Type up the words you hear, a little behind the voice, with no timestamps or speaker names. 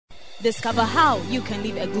Discover how you can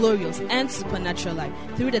live a glorious and supernatural life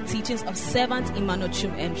through the teachings of Servant Emmanuel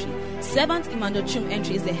Chum Entry. Servant Emmanuel Chum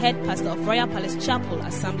Entry is the head pastor of Royal Palace Chapel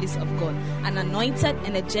Assemblies of God, an anointed,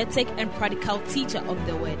 energetic, and practical teacher of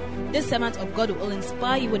the Word. This servant of God will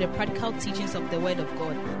inspire you with the practical teachings of the Word of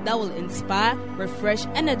God that will inspire, refresh,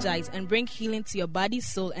 energize, and bring healing to your body,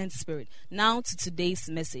 soul, and spirit. Now to today's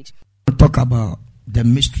message. We'll talk about the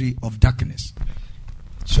mystery of darkness.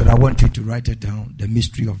 So I want you to write it down, the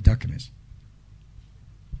mystery of darkness.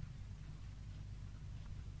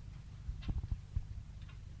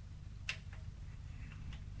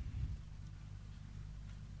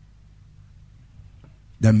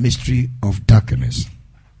 The mystery of darkness.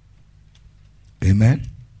 Amen.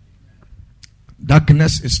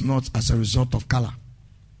 Darkness is not as a result of color.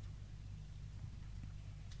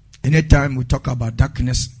 Anytime we talk about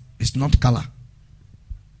darkness, it's not color.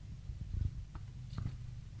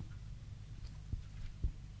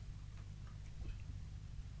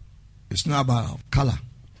 It's not about color.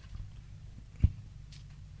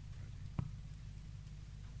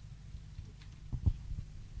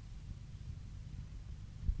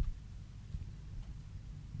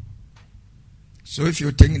 So if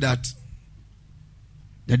you think that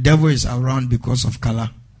the devil is around because of color,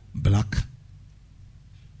 black,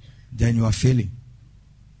 then you are failing.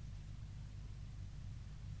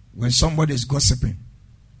 When somebody is gossiping,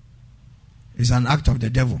 it's an act of the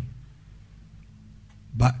devil.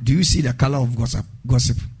 But do you see the color of gossip?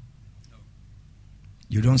 No.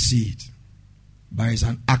 You don't see it. But it's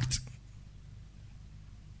an act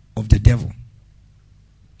of the devil.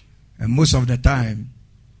 And most of the time,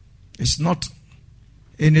 it's not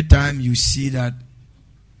any time you see that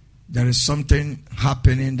there is something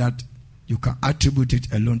happening that you can attribute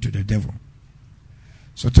it alone to the devil.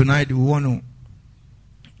 So tonight we want to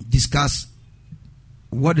discuss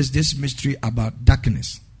what is this mystery about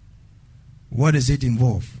darkness. What does it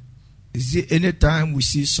involve? Is it any time we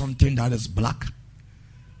see something that is black,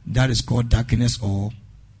 that is called darkness, or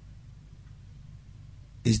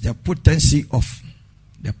is the potency of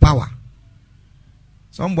the power?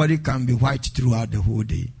 Somebody can be white throughout the whole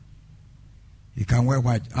day. He can wear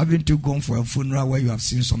white. Haven't you gone for a funeral where you have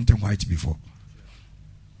seen something white before?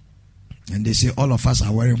 And they say all of us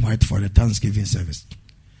are wearing white for the Thanksgiving service.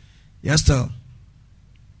 Yes, sir.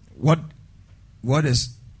 What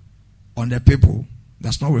is on the people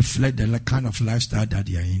does not reflect the kind of lifestyle that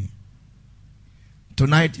they are in.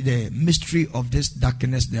 Tonight, the mystery of this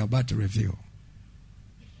darkness they are about to reveal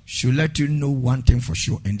should let you know one thing for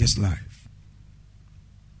sure in this life.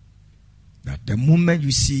 That the moment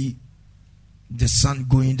you see the sun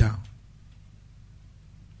going down,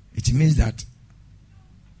 it means that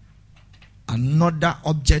another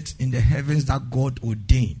object in the heavens that God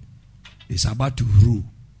ordained is about to rule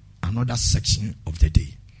another section of the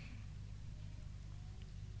day.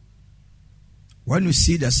 When you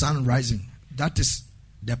see the sun rising, that is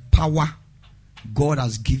the power God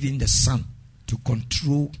has given the sun to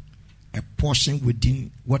control a portion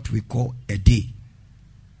within what we call a day.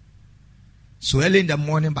 So early in the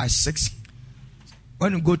morning by 6,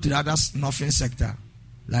 when you go to the other northern sector,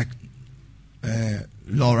 like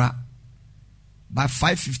Laura, by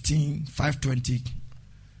 5:15, 5:20,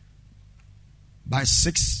 by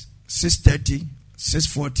 6, 6:30,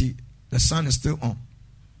 6:40, the sun is still on.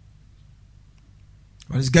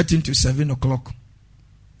 When it's getting to 7 o'clock,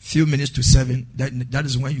 few minutes to 7, that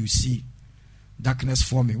is when you see darkness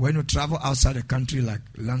forming. When you travel outside the country like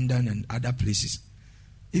London and other places,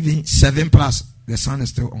 even 7 plus, the sun is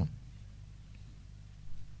still on.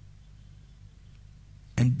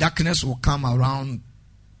 And darkness will come around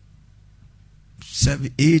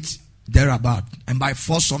 7, 8, thereabout. And by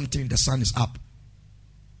 4 something, the sun is up.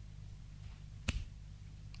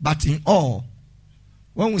 But in all,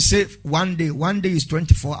 when we say one day is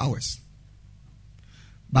 24 hours.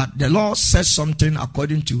 But the Lord says something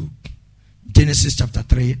according to Genesis chapter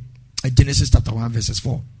 1 verses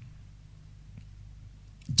 4.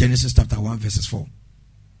 Genesis chapter 1 verses 4.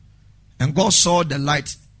 And God saw the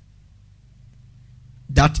light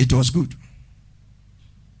that it was good.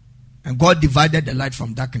 And God divided the light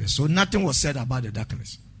from darkness. So nothing was said about the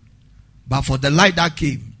darkness. But for the light that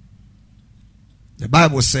came, the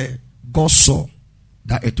Bible said God saw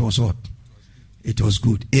that it was what? It was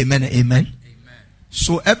good. Amen and amen. Amen.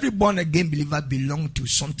 So every born again believer belongs to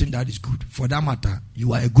something that is good. For that matter,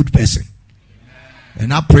 you are a good person. Amen.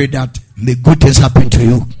 And I pray that may good things happen to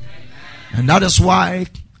you. Amen. And that is why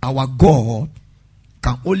our God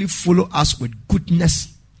can only follow us with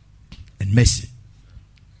goodness and mercy.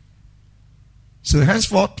 So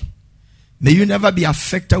henceforth, may you never be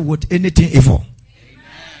affected with anything evil. Amen.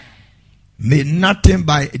 May nothing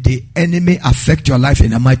by the enemy affect your life in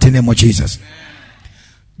the mighty name of Jesus.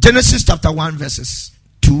 Genesis chapter 1 verses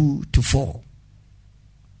 2 to 4.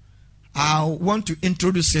 I want to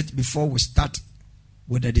introduce it before we start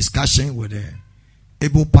with the discussion with the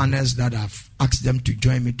able partners that I've asked them to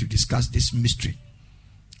join me to discuss this mystery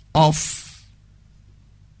of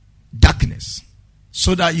darkness,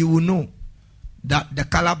 so that you will know that the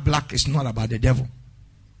color black is not about the devil.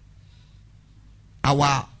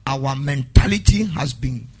 Our mentality has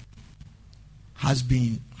been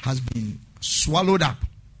swallowed up.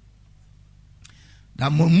 The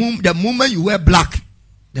moment you wear black,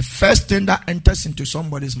 the first thing that enters into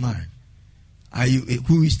somebody's mind,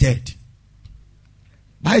 who is dead?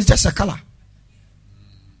 But it's just a color.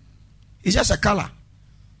 It's just a color.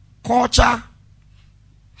 Culture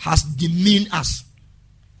has demeaned us.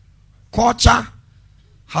 Culture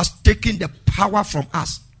has taken the power from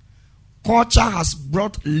us. Culture has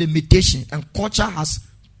brought limitation, and culture has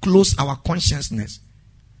closed our consciousness.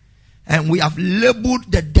 And we have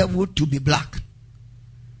labeled the devil to be black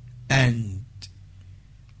and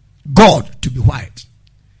God to be white.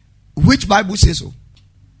 Which Bible says so?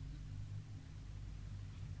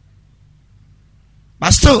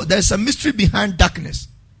 But still, there is a mystery behind darkness.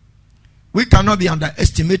 We cannot be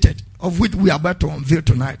underestimated, of which we are about to unveil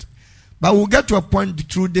tonight. But we'll get to a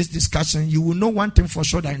point through this discussion. You will know one thing for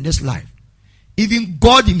sure, that in this life, even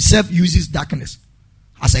God himself uses darkness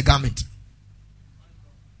as a garment.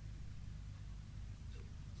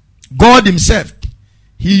 God himself,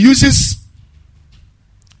 he uses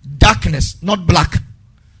darkness, not black.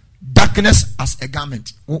 Darkness as a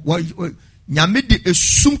garment. And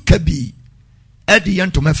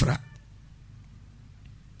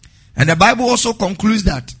the Bible also concludes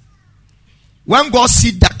that when God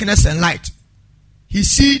sees darkness and light, he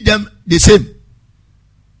sees them the same.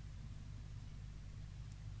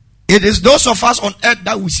 It is those of us on earth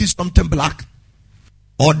that we see something black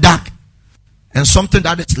or dark, and something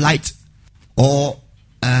that is light or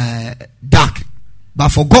dark. But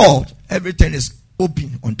for God, everything is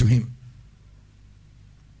open unto him.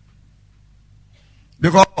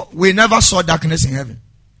 Because we never saw darkness in heaven.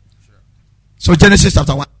 So Genesis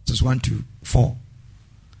chapter 1, verses 1 to 4.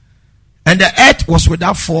 And the earth was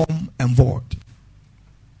without form and void,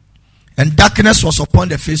 and darkness was upon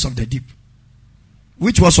the face of the deep.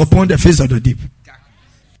 Which was upon the face of the deep?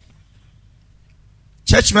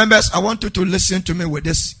 Church members, I want you to listen to me with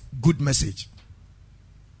this good message.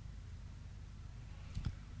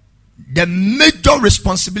 The major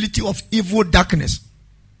responsibility of evil darkness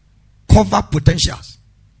cover potentials,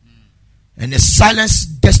 and the silence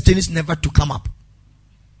destinies never to come up.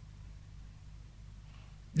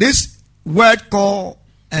 This word called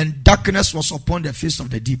 "and darkness was upon the face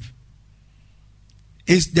of the deep"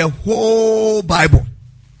 is the whole Bible.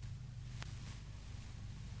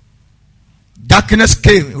 Darkness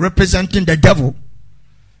came representing the devil,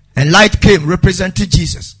 and light came representing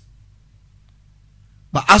Jesus.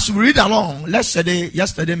 But as we read along,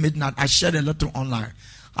 yesterday midnight, I shared a little online.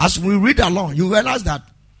 As we read along, you realize that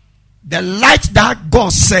the light that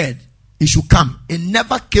God said it should come, it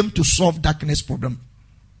never came to solve darkness problem.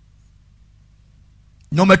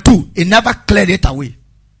 Number two, it never cleared it away.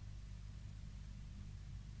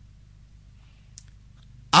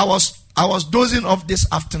 I was dozing off this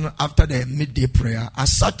afternoon after the midday prayer. I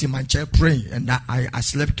sat in my chair praying, and I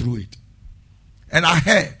slept through it. And I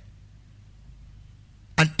heard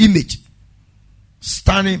an image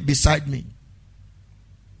standing beside me,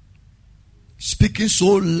 speaking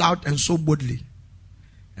so loud and so boldly,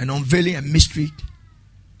 and unveiling a mystery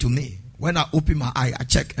to me. When I opened my eye, I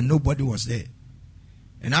checked, and nobody was there.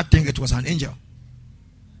 And I think it was an angel,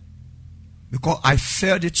 because I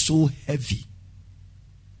felt it so heavy.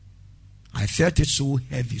 I felt it so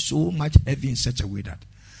heavy, so much heavy in such a way that,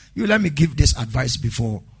 you let me give this advice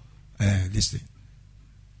before this thing.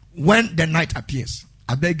 When the night appears,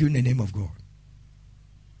 I beg you in the name of God,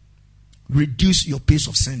 reduce your pace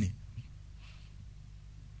of sinning.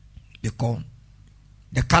 Because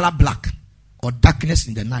the color black or darkness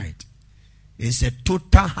in the night is a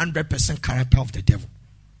total 100% character of the devil.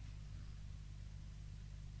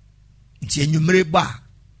 It's a numereba,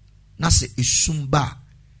 nase isumba.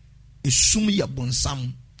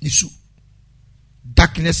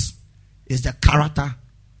 Darkness is the character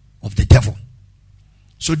of the devil.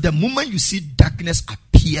 So the moment you see darkness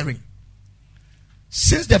appearing,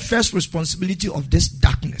 since the first responsibility of this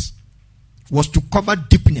darkness was to cover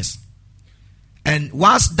deepness, and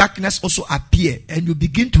once darkness also appear and you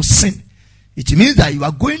begin to sin, it means that you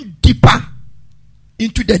are going deeper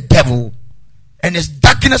into the devil, and his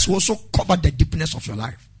darkness will also cover the deepness of your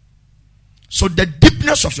life. So the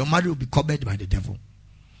deepness of your marriage will be covered by the devil.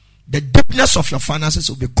 The deepness of your finances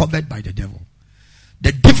will be covered by the devil.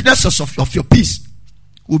 The deepness of your peace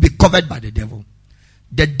will be covered by the devil.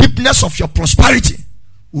 The deepness of your prosperity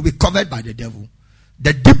will be covered by the devil.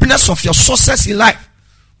 The deepness of your success in life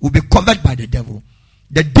will be covered by the devil.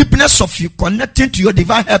 The deepness of you connecting to your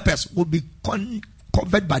divine helpers will be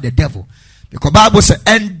covered by the devil. Because the Bible says,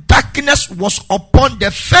 and darkness was upon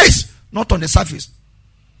the face, not on the surface.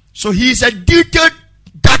 So he is a detailed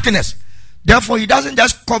darkness. Therefore, he doesn't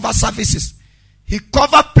just cover surfaces. He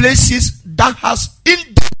covers places that has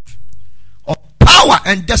in-depth of power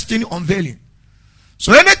and destiny unveiling.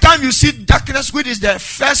 So anytime you see darkness, which is the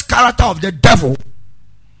first character of the devil,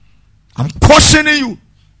 I'm cautioning you.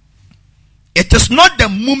 It is not the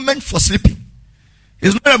moment for sleeping.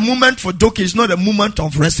 It's not a moment for joking. It's not a moment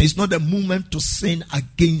of resting. It's not a moment to sin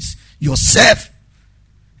against yourself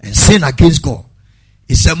and sin against God.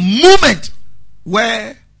 It's a moment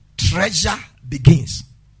where treasure begins.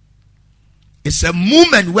 It's a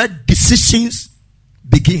moment where decisions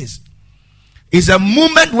begins. It's a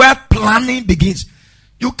moment where planning begins.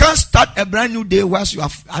 You can't start a brand new day whilst you are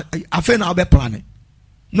planning.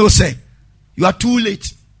 No, sir. You are too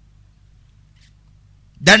late.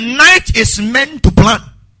 The night is meant to plan,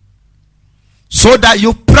 so that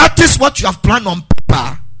you practice what you have planned on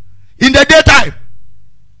paper in the daytime.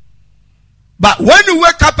 But when you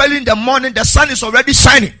wake up early in the morning, the sun is already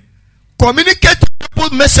shining. Communicate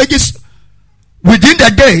people messages within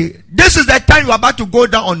the day. This is the time you are about to go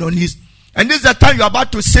down on your knees. And this is the time you are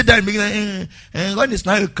about to sit there and be when it's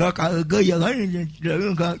 9 o'clock,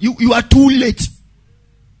 you are too late.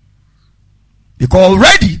 Because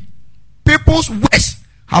already, people's words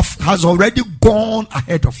has already gone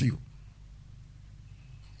ahead of you.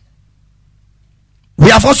 We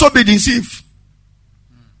have also been deceived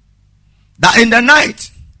that in the night,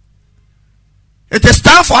 it is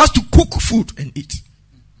time for us to cook food and eat.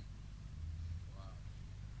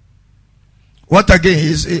 What again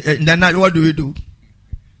is in the night? What do we do? In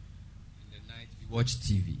the night, we watch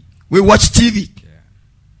TV. We watch TV. Yeah.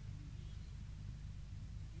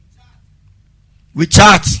 We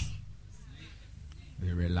chat.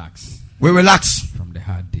 We relax. We relax From the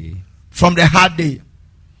hard day. from the hard day.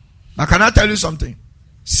 But can I tell you something?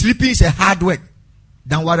 Sleeping is a hard work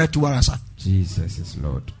than water to water. Jesus is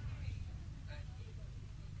Lord.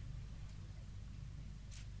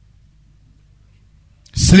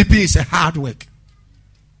 Sleeping is a hard work.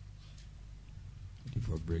 Ready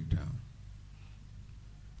for breakdown.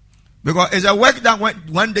 Because it's a work that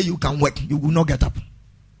one day you can work, you will not get up.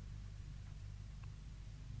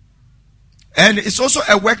 And it's also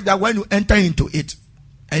a work that when you enter into it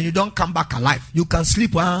and you don't come back alive, you can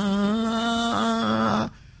sleep.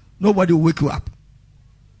 Nobody will wake you up.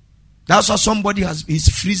 That's why somebody is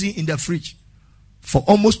freezing in the fridge for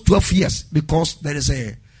almost 12 years because there is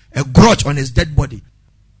a grudge on his dead body.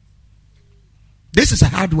 This is a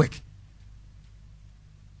hard work.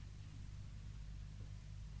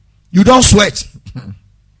 You don't sweat.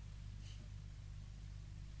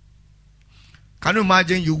 Can you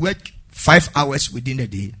imagine you work 5 hours within a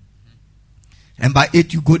day, and by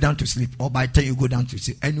 8 you go down to sleep, or by 10 you go down to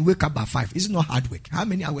sleep, and you wake up by 5? It's not hard work. How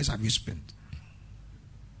many hours have you spent?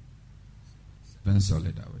 7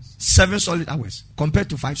 solid hours. 7 solid hours compared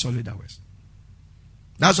to 5 solid hours.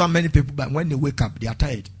 That's why many people, but when they wake up, they are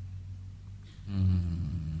tired.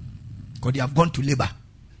 Because they have gone to labor.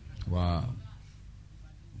 Wow.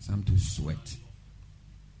 Some to sweat.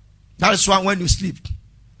 That is why when you sleep,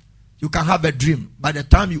 you can have a dream. By the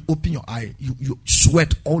time you open your eye, you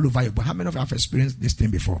sweat all over you. But how many of you have experienced this thing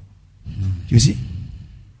before? You see?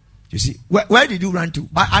 You see? Where did you run to?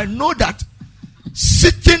 But I know that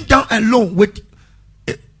sitting down alone with...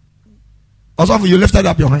 Also, you lifted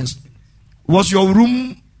up your hands. Was your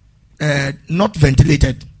room not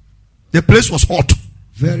ventilated? The place was hot.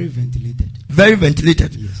 Very ventilated. Very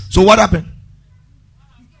ventilated. Yes. So what happened?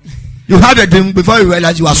 You had a dream before you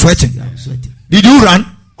realized you were sweating. Yeah, I'm sweating. Did you run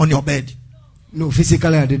on your bed? No,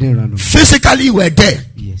 physically I didn't run. Physically you were there.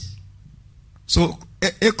 Yes. So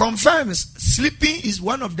it confirms sleeping is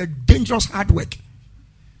one of the dangerous hard work.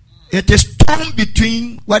 It is torn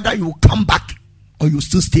between whether you will come back or you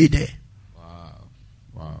still stay there.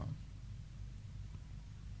 Wow.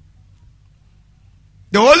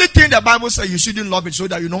 The only thing the Bible says you shouldn't love it so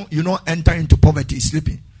that you don't enter into poverty is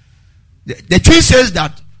sleeping. The tree says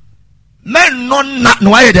that men not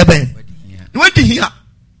no why they ben. No wait here.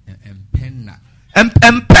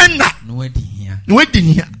 Empenna. No wait here. No wait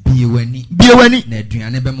here. Biweni. Biweni. Na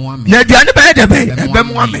aduane be mo ame. Na aduane be de ben. Be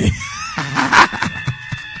mo ame.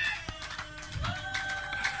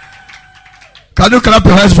 Can you clap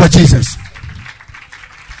your hands for Jesus?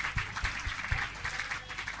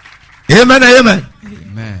 Amen, amen.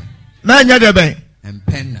 Amen. Man, you're the bang.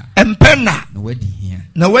 Empenna. Empenna. No wadi here.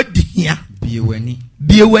 Na what here? Be weni.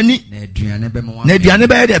 Be a winnie. Na aduane bɛma Na diane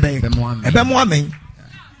be de be. Ebe mo amen.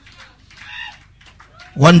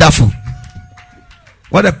 Wonderful.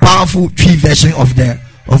 What a powerful tree version of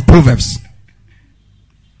Proverbs.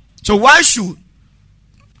 So why should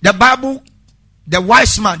the Bible, the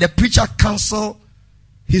wise man, the preacher counsel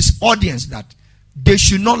his audience that they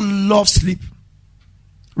should not love sleep?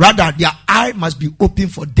 Rather, their eye must be open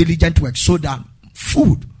for diligent work so that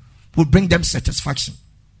food will bring them satisfaction.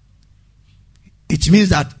 It means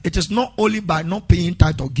that it is not only by not paying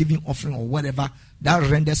tithe or giving offering or whatever that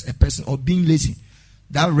renders a person, or being lazy,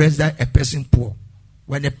 that renders a person poor.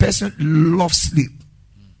 When a person loves sleep,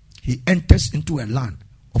 he enters into a land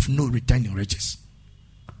of no returning riches.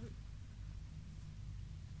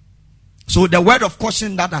 So the word of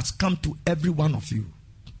caution that has come to every one of you,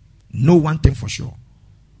 know one thing for sure.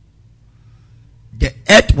 The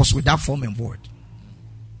earth was without form and void.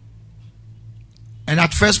 And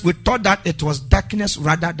at first we thought that it was darkness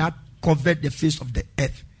rather that covered the face of the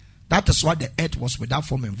earth. That is why the earth was without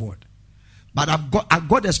form and void. But I've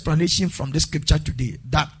got explanation from this scripture today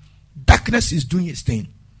that darkness is doing its thing.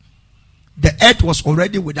 The earth was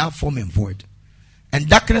already without form and void. And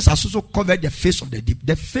darkness has also covered the face of the deep.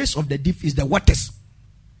 The face of the deep is the waters.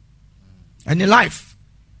 And in life,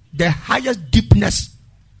 the highest deepness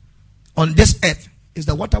on this earth is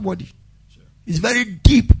the water body. It's very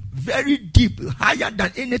deep, higher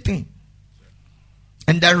than anything.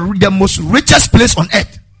 And the most richest place on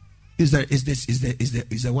earth is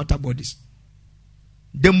the water bodies.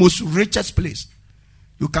 The most richest place.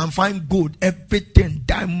 You can find gold, everything,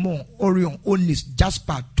 diamond, Orion, onyx,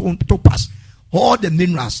 jasper, topaz, all the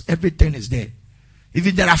minerals, everything is there.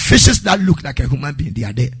 Even there are fishes that look like a human being, they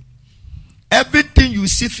are there. Everything you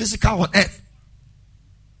see physical on earth,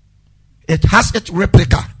 it has its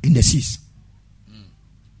replica in the seas.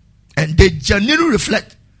 And they genuinely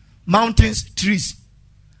reflect mountains, trees,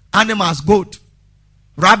 animals, goat,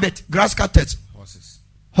 rabbit, grass cutters,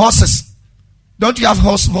 horses. Don't you have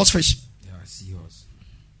horsefish? Yeah, I see horse.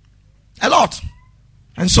 A lot.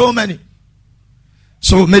 And so many.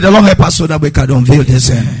 So may the Lord help us so that we can unveil this.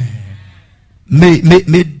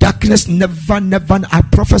 May darkness never, I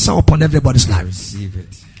prophesy upon everybody's life. Receive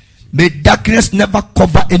it. May darkness never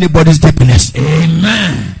cover anybody's deepness.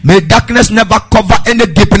 Amen. May darkness never cover any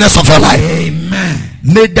deepness of your life. Amen.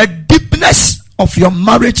 May the deepness of your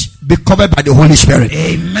marriage be covered by the Holy Spirit.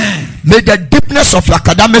 Amen. May the deepness of your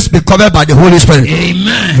academics be covered by the Holy Spirit.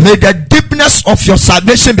 Amen. May the deepness of your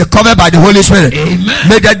salvation be covered by the Holy Spirit. Amen.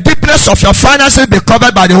 May the deepness of your finances be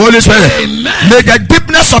covered by the Holy Spirit. Amen. May the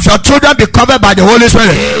deepness of your children be covered by the Holy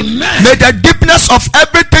Spirit. Amen. May the deepness of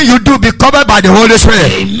everything you do be covered by the Holy Spirit.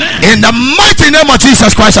 Amen. In the mighty name of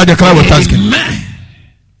Jesus Christ, I declare with thanksgiving. Amen.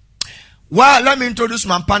 Well, let me introduce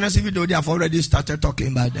my partners, even though they have already started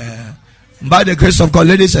talking by the grace of God.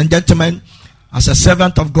 Ladies and gentlemen, as a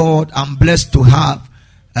servant of God, I'm blessed to have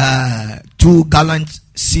two gallant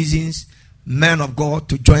seasons men of God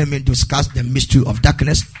to join me to discuss the mystery of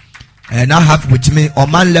darkness. And I have with me on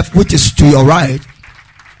my left, which is to your right,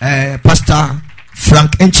 Pastor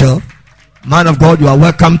Frank Enchel. Man of God, you are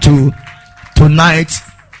welcome to tonight's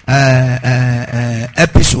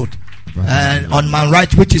episode. And on my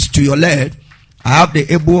right, which is to your left, I have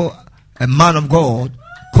the able man of God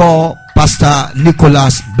called Pastor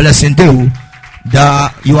Nicholas Blessingdale.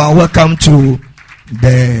 You are welcome to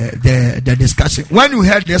the discussion. When you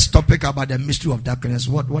heard this topic about the mystery of darkness,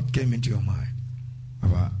 what came into your mind?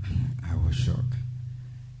 I was shocked,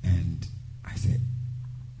 and I said,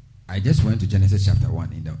 I just went to Genesis chapter 1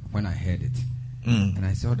 when I heard it, and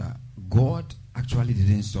I saw that God actually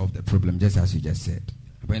didn't solve the problem, just as you just said.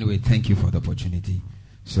 But anyway, thank you for the opportunity.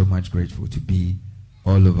 So much grateful to be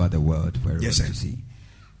all over the world for everyone to see.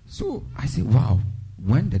 So I said, wow,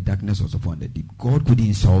 when the darkness was upon the deep, God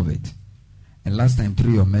couldn't solve it. And last time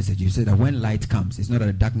through your message, you said that when light comes, it's not that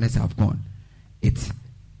the darkness have gone. It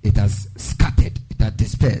has scattered, it has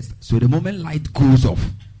dispersed. So the moment light goes off,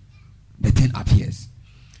 the thing appears.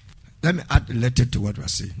 Let me add a letter to what we're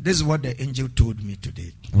saying. This is what the angel told me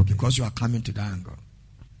today. Okay. Because you are coming to that angle.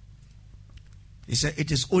 He said,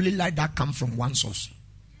 it is only light that comes from one source.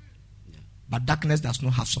 But darkness does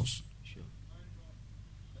not have source.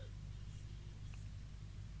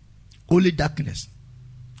 Only darkness.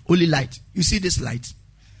 Only light. You see this light?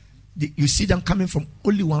 You see them coming from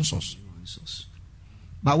only one source.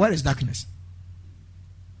 But where is darkness?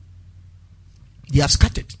 They have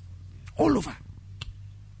scattered all over.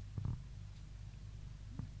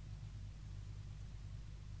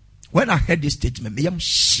 When I heard this statement,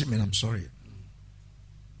 I'm sorry.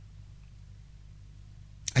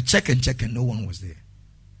 I check and no one was there.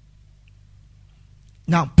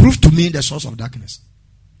 Now, prove to me the source of darkness.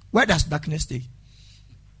 Where does darkness stay?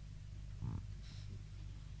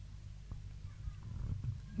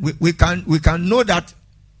 We can know that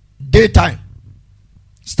daytime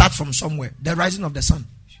starts from somewhere. The rising of the sun.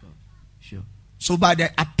 Sure. So by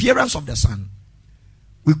the appearance of the sun,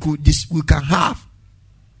 we can have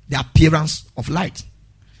the appearance of light.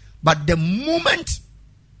 But the moment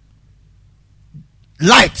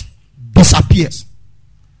light disappears,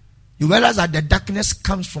 you realize that the darkness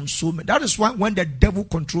comes from so many. That is why when the devil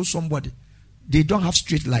controls somebody, they don't have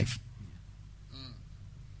straight life.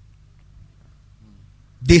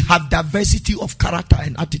 They have diversity of character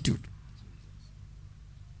and attitude.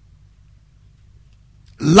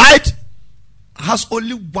 Light has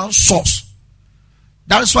only one source.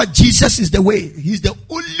 That is why Jesus is the way. He's the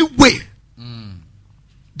only way,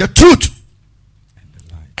 the truth,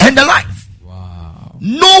 and the life. Wow.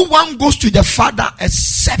 No one goes to the Father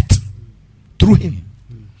except through him.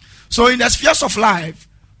 So in the spheres of life,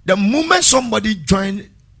 the moment somebody joins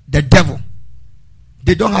the devil,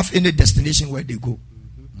 they don't have any destination where they go.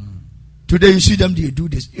 Today you see them, they do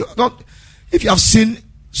this. If you have seen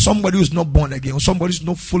somebody who's not born again, or somebody who's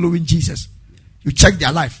not following Jesus, you check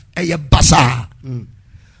their life.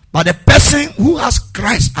 But the person who has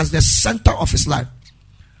Christ as the center of his life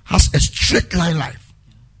has a straight line life.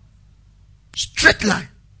 Straight line.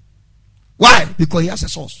 Why? Because he has a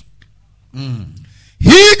source.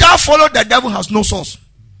 He that followed the devil has no source.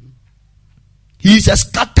 He is a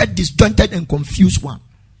scattered, disjointed, and confused one.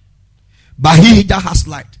 But he that has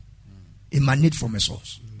light emanates from a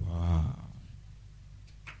source.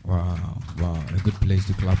 Wow. A good place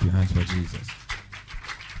to clap your hands for Jesus.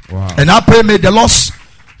 Wow. And I pray, may the Lord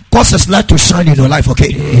cause his light to shine in your life,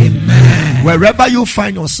 okay? Amen. Wherever you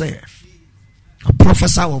find yourself, I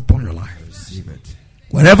prophesy upon your life. Receive it.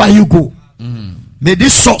 Wherever you go, may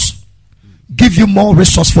this source give you more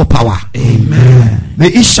resourceful power. Amen. May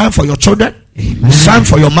it shine for your children. Amen. Shine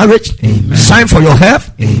for your marriage. Amen. Shine for your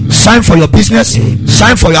health. Amen. Shine for your business. Amen.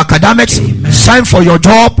 Shine for your academics. Amen. Shine for your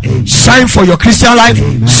job. Amen. Shine for your Christian life.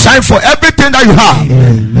 Amen. Shine for everything that you have.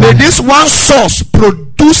 Amen. May this one source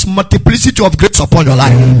produce multiplicity of grace upon your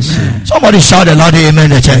life. Amen. Somebody shout a loud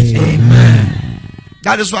amen in the church. Amen.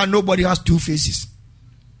 That is why nobody has two faces.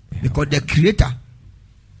 Because the creator.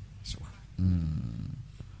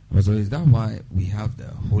 So is that why we have the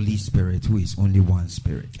Holy Spirit, who is only one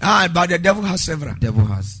spirit? But the devil has several. The devil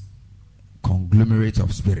has conglomerates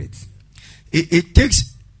of spirits. It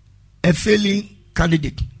takes a failing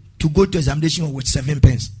candidate to go to examination with 7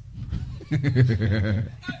 pens.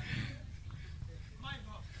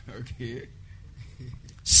 Okay.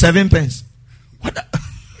 7 pens. What?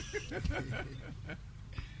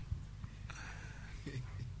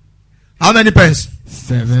 How many pens?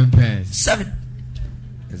 7 pens. 7.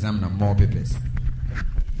 Examiner more papers.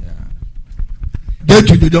 They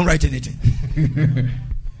don't write anything.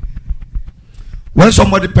 When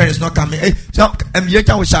somebody pen is not coming,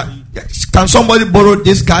 can somebody borrow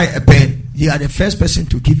this guy a pen? You are the first person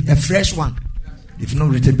to give a fresh one, if not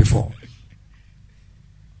written before.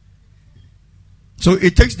 So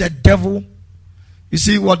it takes the devil. You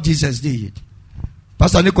see what Jesus did.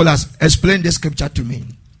 Pastor Nicholas, explain this scripture to me.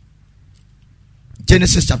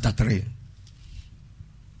 Genesis chapter 3.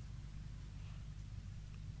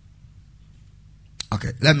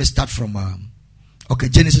 Okay, let me start from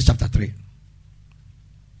Genesis chapter 3.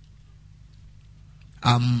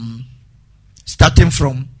 Starting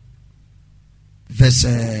from verse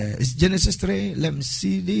it's Genesis 3. Let me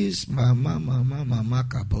see this.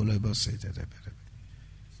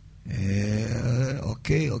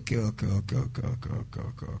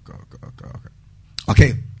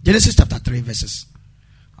 Okay. Genesis chapter 3 verses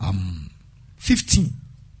 15.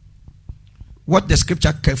 What the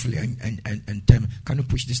scripture carefully and tell me. Can you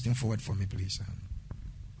push this thing forward for me, please?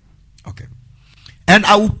 Okay. And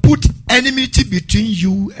I will put enmity between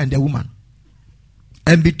you and the woman,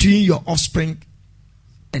 and between your offspring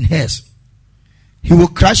and hers. He will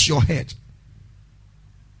crush your head.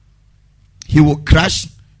 He will crush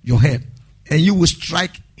your head, and you will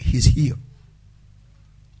strike his heel.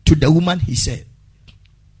 To the woman, he said,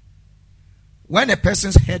 when a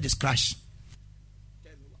person's head is crushed,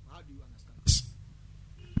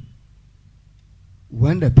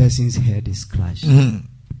 when the person's head is crushed,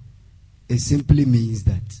 it simply means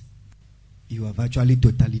that you have actually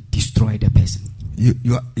totally destroyed the person.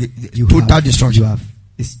 Total destruction.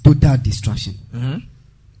 It's total destruction.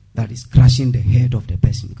 That is crushing the head of the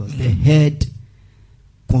person, because the head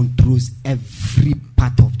controls every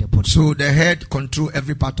part of the body. So the head controls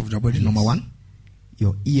every part of the body. Yes. Number one,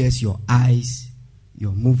 your ears, your eyes,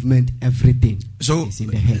 your movement, everything So is in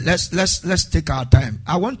the head. let's take our time.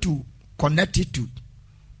 I want to connect it to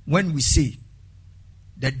when we say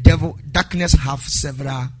the devil, darkness have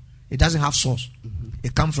several. It doesn't have source.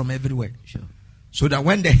 It comes from everywhere. Sure. So that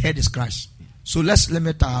when the head is crushed, so let's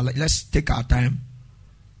take our time.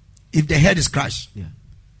 If the head is crushed, Yeah.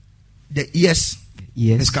 the ears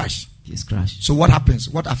Ears is crushed. is crushed. So what happens?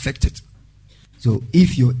 What affects it? So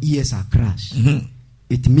if your ears are crushed, Mm-hmm.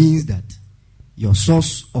 it means that your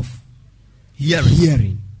source of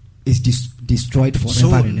hearing is destroyed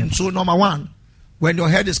forever and ever. So number one, when your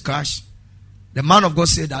head is crushed, the man of God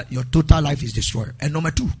said that your total life is destroyed. And number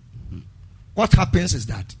two, what happens is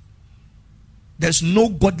that there's no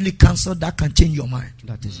godly counsel that can change your mind,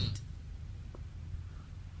 That is it.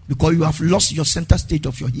 because you have lost your center stage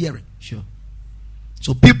of your hearing. Sure.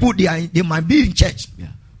 So people, they might be in church, Yeah.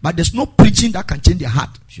 but there's no preaching that can change their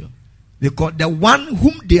heart, Sure. because the one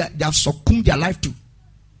whom they have succumbed their life to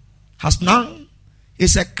has now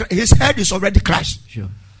his head is already crushed. Sure.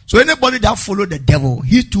 So anybody that follow the devil,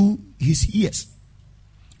 his ears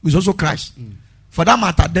is also crushed. For that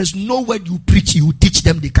matter, there's no word you preach, you teach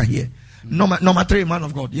them they can hear. Number three, man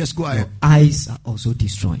of God. Yes, go ahead. Your eyes are also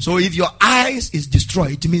destroyed. So if your eyes is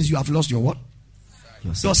destroyed, it means you have lost your what?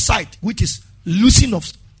 Your Your sight, which is losing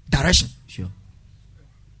of direction. Sure.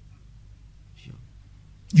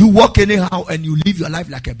 You walk anyhow and you live your life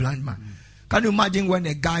like a blind man. Can you imagine when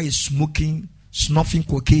a guy is smoking, snuffing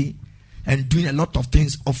cocaine, and doing a lot of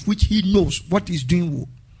things of which he knows what he's doing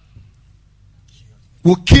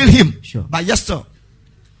will kill him? Sure. But yes, sir,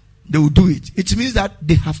 they will do it. It means that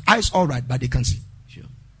they have eyes all right, but they can't see. Sure.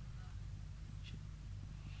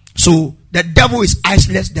 So the devil is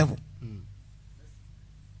eyesless devil.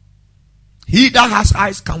 He that has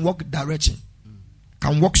eyes can walk direction,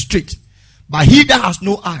 can walk straight. But he that has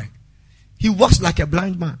no eye, he walks like a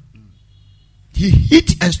blind man. He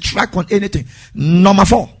hit and strike on anything. Number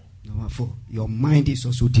 4. Number 4, your mind is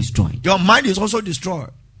also destroyed. Your mind is also destroyed.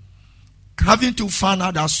 Having to find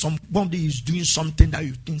out that somebody is doing something that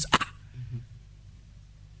you think,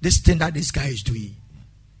 this thing that this guy is doing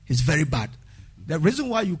is very bad. The reason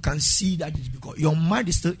why you can see that is because your mind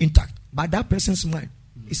is still intact, but that person's mind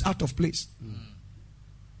is out of place.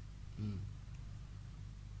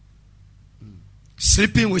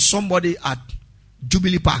 Sleeping with somebody at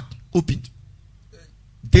Jubilee Park, opened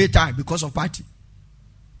daytime because of party.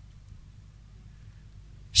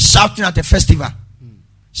 Shouting at a festival,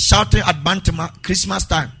 shouting at Bantama, Christmas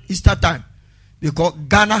time, Easter time, because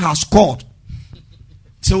Ghana has scored.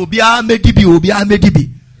 So Obia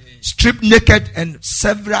Medibi, stripped naked, and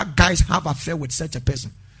several guys have affair with such a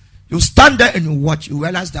person. You stand there and you watch, you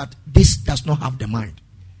realize that this does not have the mind.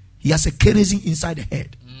 He has a kerosene inside the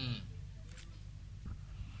head.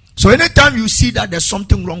 So anytime you see that there's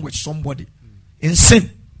something wrong with somebody in sin,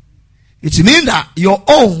 it means that your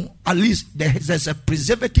own, at least there's a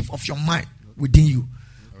preservative of your mind within you.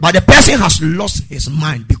 But the person has lost his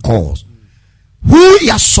mind because who he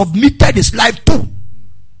has submitted his life to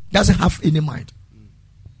doesn't have any mind.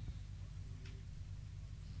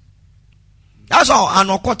 That's how an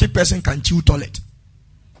occultic person can chew toilet,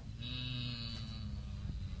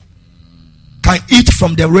 can eat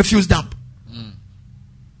from the refuse dump,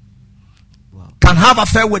 can have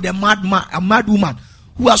affair with a madman, a mad woman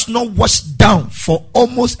who has not washed down for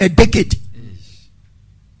almost a decade.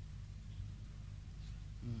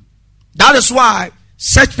 That is why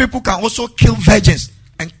such people can also kill virgins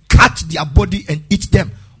and cut their body and eat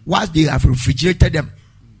them whilst they have refrigerated them.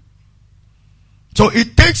 So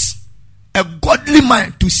it takes a godly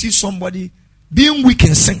mind to see somebody being weak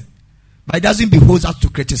in sin, but it doesn't behove us to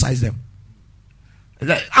criticize them.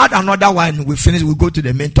 Add another one, we finish, we go to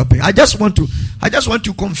the main topic. I just want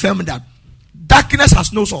to confirm that darkness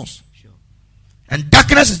has no source. And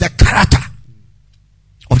darkness is the character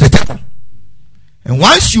of the devil. And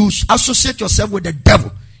once you associate yourself with the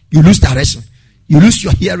devil, you lose direction, you lose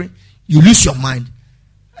your hearing, you lose your mind,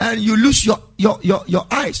 and you lose your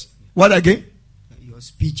eyes. What again? Your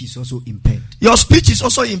speech is also impaired. Your speech is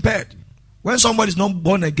also impaired when somebody is not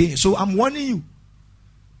born again. So I'm warning you.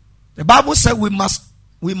 The Bible said we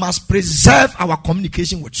must preserve our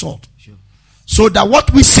communication with salt. Sure. So that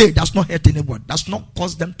what we say does not hurt anybody, does not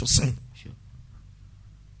cause them to sin. Sure.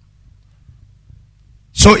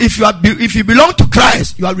 So if you belong to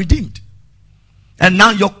Christ, you are redeemed. And now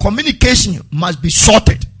your communication must be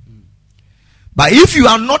sorted. But if you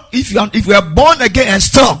are not, if you are born again and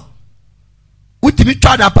still,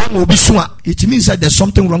 it means that there's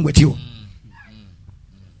something wrong with you.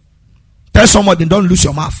 Tell somebody, don't lose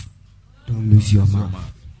your mouth. Don't lose your mouth.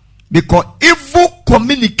 Because evil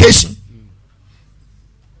communication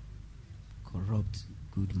corrupt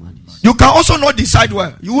good manners. You can also not decide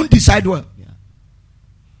well. You won't decide well. Yeah.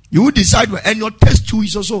 You will decide well, and your taste too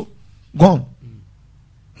is also gone.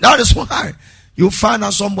 That is why you find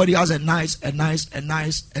out somebody has a nice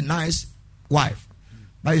wife,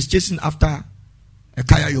 but he's chasing after a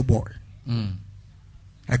Kayayo boy,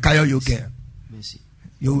 a Kayayo girl. Mercy.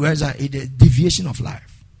 You realize a deviation of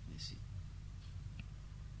life. Mercy.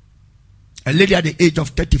 A lady at the age of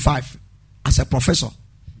 35, as a professor,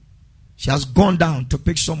 she has gone down to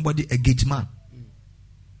pick somebody, a gate man.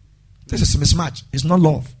 This is a mismatch. It's not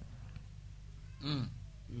love.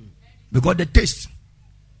 Because the taste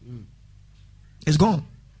is gone.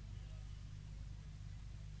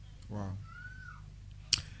 Wow.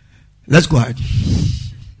 Let's go ahead.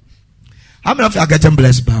 How many of you are getting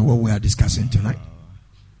blessed by what we are discussing tonight?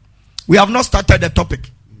 We have not started the topic.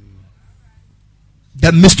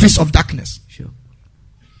 The mysteries of darkness. Sure.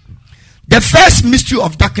 The first mystery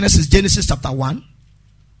of darkness is Genesis chapter 1,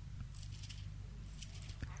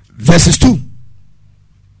 verses 2.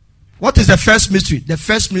 What is the first mystery? The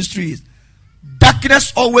first mystery is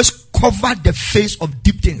darkness always covered the face of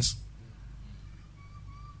deep things.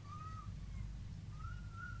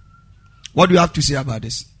 What do you have to say about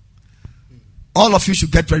this? All of you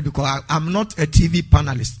should get ready, because I'm not a TV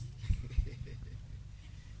panelist.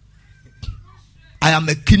 I am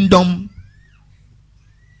a kingdom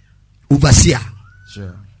overseer.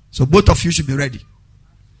 Sure. So both of you should be ready.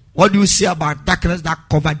 What do you say about darkness that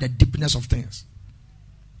covered the deepness of things?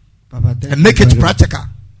 Papa, And make it practical.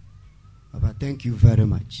 Papa, thank you very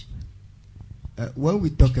much. When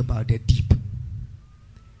we talk about the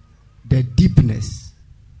deepness,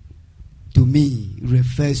 to me,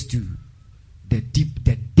 refers to the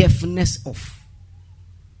depthness of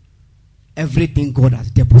everything God has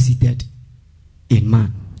deposited in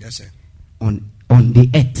man. Yes, sir. On the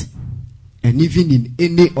earth, and even in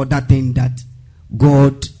any other thing that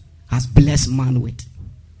God has blessed man with.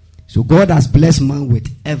 So God has blessed man with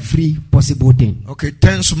every possible thing. Okay,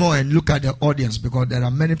 turn small and look at the audience, because there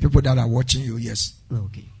are many people that are watching you. Yes.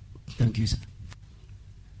 Okay. Thank you, sir.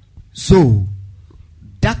 So,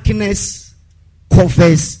 darkness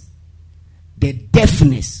covers the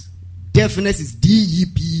deafness. Deafness is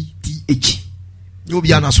D-E-P-T-H.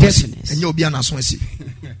 Deafness. And you'll be an aswesi.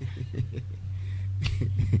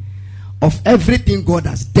 Of everything God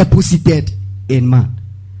has deposited in man.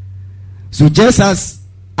 So just as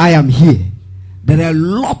I am here, there are a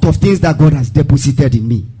lot of things that God has deposited in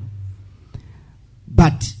me.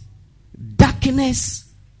 But darkness,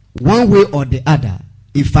 one way or the other,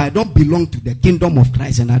 if I don't belong to the kingdom of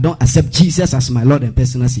Christ and I don't accept Jesus as my Lord and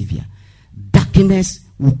personal Savior, darkness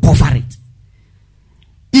will cover it.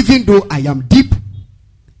 Even though I am deep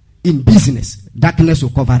in business, darkness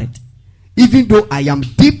will cover it. Even though I am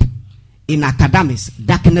deep in academics,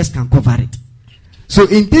 darkness can cover it. So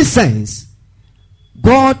in this sense,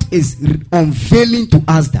 God is unveiling to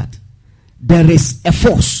us that there is a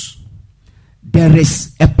force, there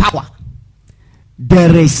is a power,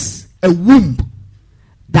 there is a womb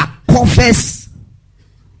that covers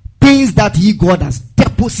things that God has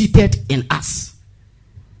deposited in us.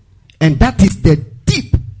 And that is the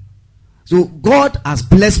deep. So God has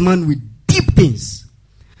blessed man with deep things.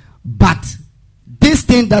 But this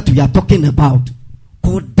thing that we are talking about,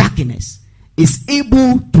 called darkness, is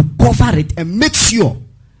able to cover it and make sure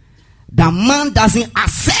that man doesn't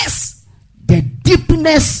access the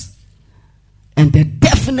deepness and the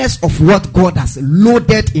depthness of what God has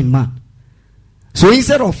loaded in man. So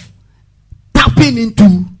instead of tapping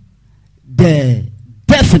into the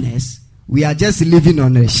depthness, we are just living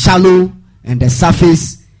on a shallow and the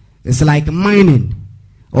surface. It's like mining,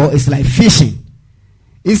 or it's like fishing.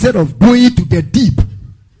 Instead of going to the deep,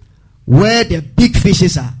 where the big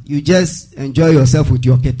fishes are, you just enjoy yourself with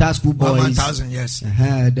your Ketas 2 boys. 1,000, yes.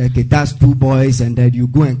 The Ketas 2 boys, and then you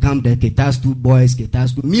go and come the Ketas 2 boys,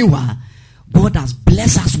 Ketas 2. Meanwhile, God has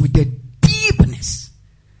blessed us with the deepness,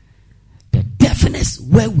 the depthness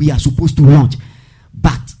where we are supposed to launch.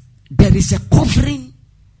 But there is a covering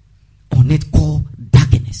on it called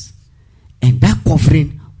darkness. And that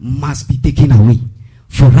covering must be taken away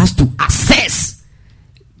for us to access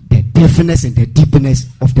the depthness and the deepness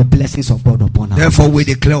of the blessings of God upon us. Therefore, we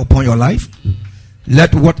declare upon your life,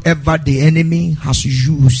 let whatever the enemy has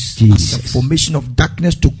used as a formation of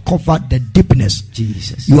darkness to cover the deepness,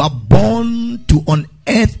 Jesus. You are born to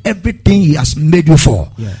unearth everything he has made you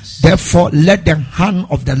for. Yes. Therefore, let the hand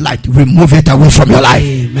of the light remove it away from your life.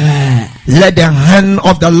 Amen. Let the hand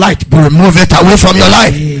of the light remove it away from your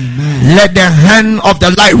life. Amen. Let the hand of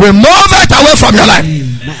the light remove it away from your life.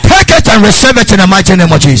 Amen. Take it and receive it in the mighty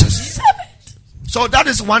name of Jesus. So that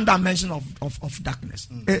is one dimension of darkness.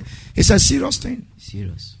 It's a serious thing.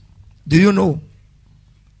 Serious. Do you know?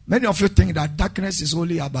 Many of you think that darkness is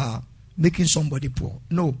only about making somebody poor.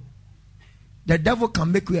 No. The devil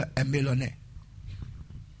can make you a millionaire.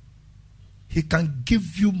 He can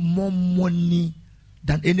give you more money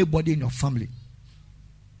than anybody in your family.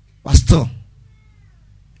 But still,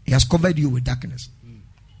 he has covered you with darkness.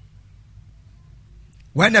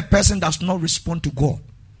 When a person does not respond to God,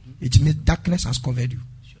 it means darkness has covered you.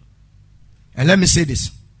 Sure. And let me say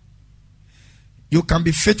this. You can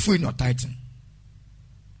be faithful in your tithing.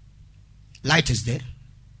 Light is there.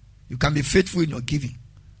 You can be faithful in your giving.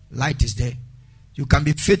 Light is there. You can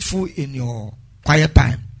be faithful in your quiet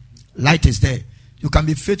time. Light is there. You can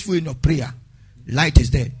be faithful in your prayer. Light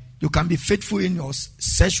is there. You can be faithful in your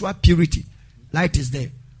sexual purity. Light is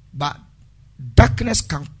there. But darkness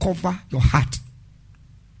can cover your heart.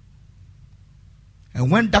 And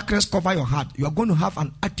when darkness covers your heart, you are going to have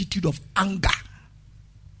an attitude of anger,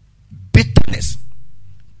 bitterness,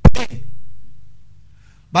 pain.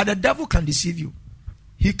 But the devil can deceive you.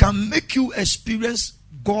 He can make you experience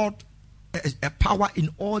God, a power in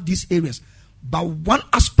all these areas. But one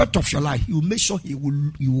aspect of your life, he will make sure he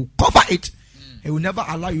will cover it. He will never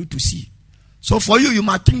allow you to see. So for you, you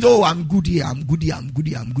might think, oh, I'm good here, I'm good here, I'm good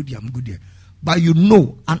here, I'm good here, I'm good here. But you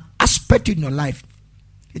know, an aspect in your life,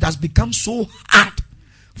 it has become so hard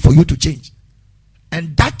for you to change.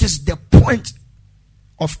 And that is the point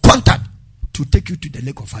of contact to take you to the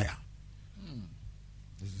lake of fire.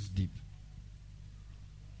 This is deep.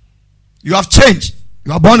 You have changed.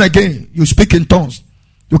 You are born again. You speak in tongues.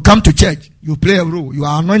 You come to church. You play a role. You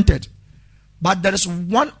are anointed. But there is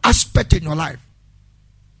one aspect in your life.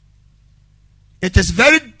 It is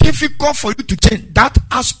very difficult for you to change. That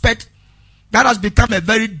aspect that has become a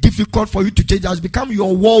very difficult for you to change. It has become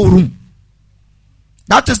your war room.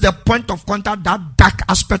 That is the point of contact, that dark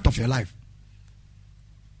aspect of your life.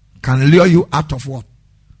 Can lure you out of what?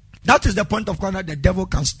 That is the point of contact. The devil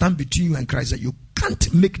can stand between you and Christ. You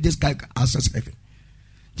can't make this guy access heaven.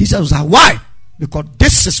 Jesus was like, why? Because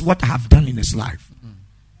this is what I have done in his life.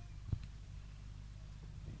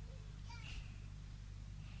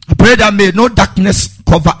 I pray that may no darkness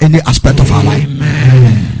cover any aspect of our life.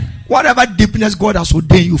 Amen. Whatever deepness God has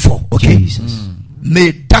ordained you for, okay? Jesus.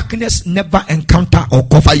 May darkness never encounter or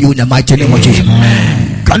cover you in the mighty name of Jesus.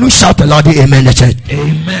 Can you shout a loud amen in the church?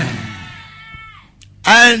 Amen.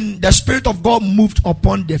 And the Spirit of God moved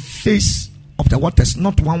upon the face of the waters,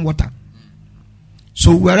 not one water.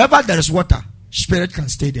 So wherever there is water, Spirit can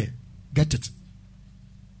stay there. Get it?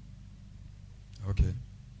 Okay.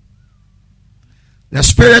 The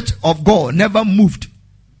Spirit of God never moved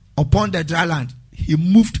upon the dry land. He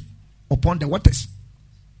moved upon the waters.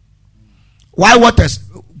 Why waters?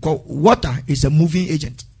 Because water is a moving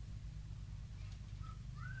agent.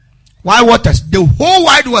 Why waters? The whole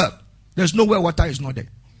wide world, there's nowhere water is not there.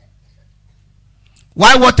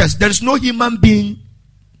 Why waters? There is no human being,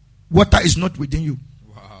 water is not within you.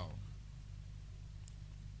 Wow.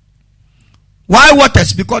 Why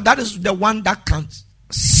waters? Because that is the one that can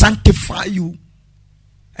sanctify you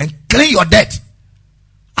and clean your dirt.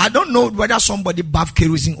 I don't know whether somebody bath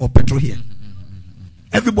kerosene or petrol here.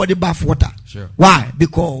 Everybody bath water. Sure. Why?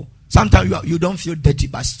 Because sometimes you don't feel dirty,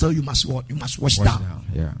 but still you must wash down.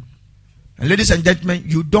 Yeah. And ladies and gentlemen,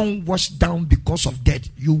 you don't wash down because of dirt.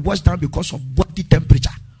 You wash down because of body temperature.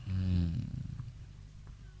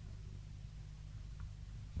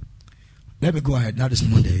 Let me go ahead. That is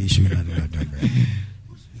not the issue.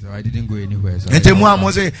 So I didn't go anywhere. So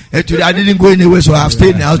today I didn't go anywhere, so I have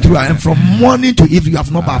stayed now through. And from morning to evening, you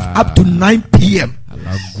have not bathed up to 9 p.m.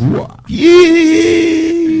 Jesus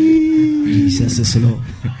is Lord.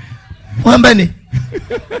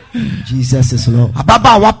 Jesus is Lord.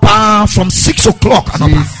 From 6 o'clock.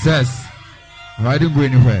 Jesus. I didn't go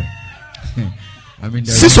anywhere. I mean,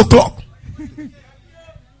 6 o'clock.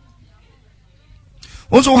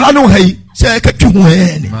 Also, hello, hey,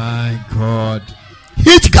 my God.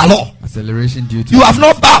 Heat galore. Acceleration duty. You have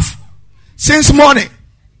not bathed since morning.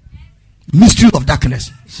 Mystery of darkness.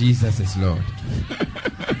 Jesus is Lord.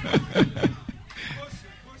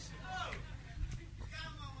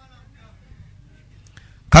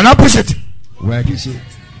 Can I push it? Where is it?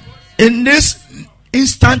 In this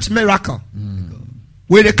instant miracle,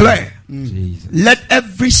 we declare, let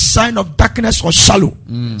every sign of darkness or shadow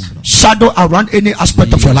around any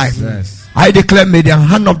aspect of your life. I declare, may the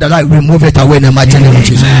hand of the light remove it away in the mighty name of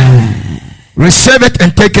Jesus. Receive it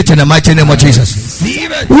and take it in the mighty name of Jesus.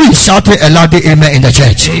 Who is shouting a loud amen in the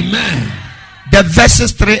church? Amen. The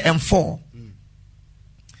verses 3 and 4.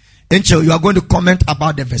 Angel, you are going to comment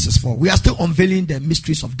about the verses 4. We are still unveiling the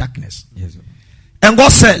mysteries of darkness. Yes, sir. And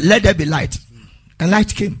God said, let there be light. And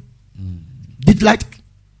light came. Did light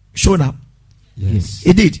show up? Yes.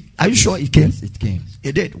 It did. Are you sure it came? Yes, it came.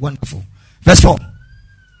 It did. Wonderful. Verse 4.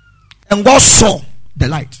 And God saw the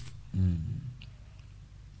light.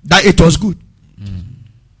 That it was good.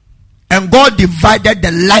 And God divided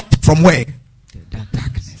the light from where? The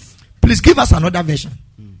darkness. Please give us another version.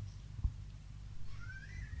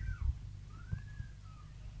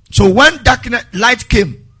 So when darkness, light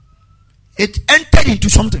came, it entered into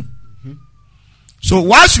something. So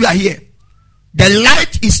whilst we are here, the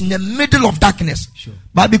light is in the middle of darkness. Sure.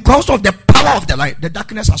 But because of the power of the light, the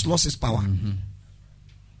darkness has lost its power.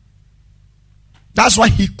 That's why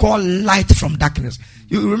he called light from darkness.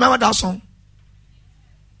 You remember that song?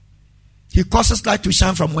 He causes light to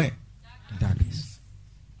shine from where? Darkness.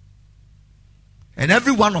 And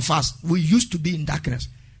every one of us, we used to be in darkness.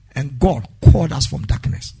 And God called us from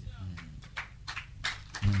darkness.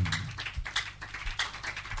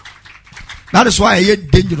 That is why I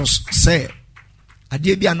dangerous say,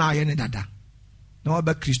 "Adebia na ye ne dada." No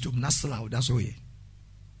about Christo, nasala. That's why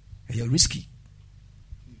you're risky.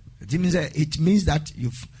 It means that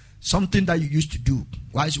you've something that you used to do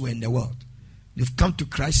while you were in the world. You've come to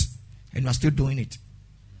Christ and you are still doing it.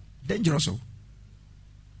 Dangerous.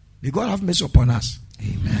 May God have mercy upon us.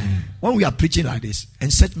 Amen. When we are preaching like this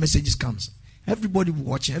and such messages comes, everybody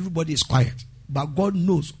watching, everybody is quiet. But God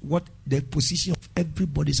knows what the position of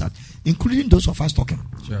everybody is at, including those of us talking.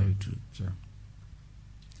 Sure, true, sure.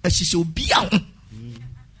 And she shall be out.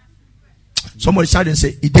 Somebody shout and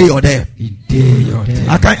say, "Ide you're there." Ide you're there.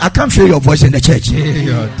 I can't feel your voice in the church. Ide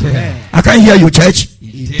you're there. I can't hear you, church.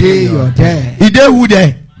 Ide you're there. Ide who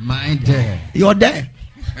there? Mine there. You're there.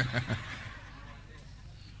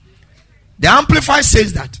 The Amplified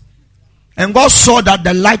says that, and God saw that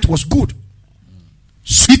the light was good,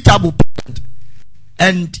 suitable,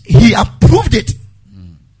 and he approved it.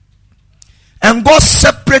 And God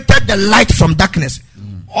separated the light from darkness.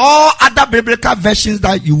 All other biblical versions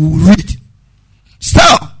that you will read,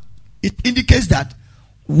 still, it indicates that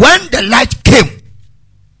when the light came,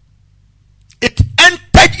 it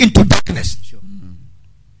entered into darkness.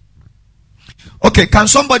 Okay, can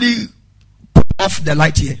somebody put off the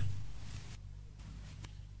light here?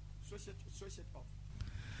 Switch it off.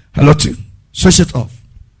 Hello, too. Switch it off.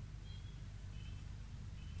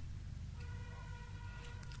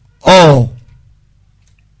 Oh,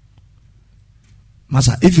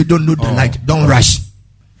 Master, if you don't know the light, don't rush.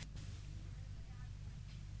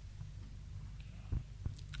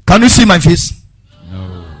 Can you see my face?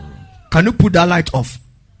 No. Can you put that light off?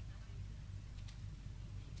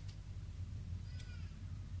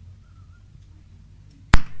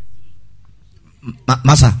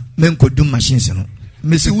 Master, men could do machines, you know.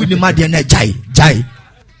 Missy Woody Madiana Jai.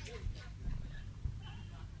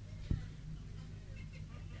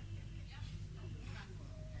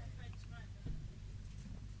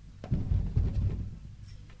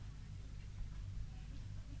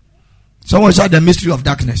 Someone said the mystery of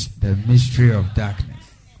darkness. The mystery of darkness.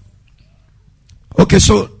 Okay,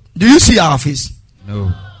 so do you see our face?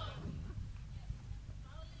 No.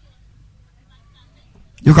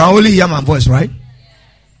 You can only hear my voice, right?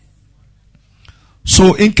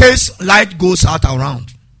 So in case light goes out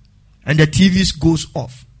around and the TVs goes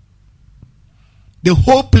off, the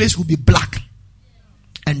whole place will be black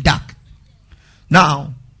and dark.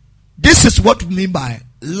 Now, this is what we mean by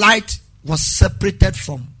light was separated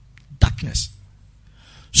from darkness.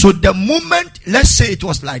 So the moment, let's say it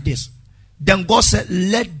was like this, then God said,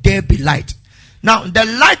 "Let there be light." Now the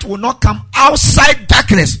light will not come outside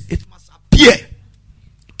darkness. It must appear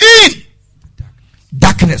in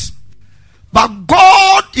darkness. But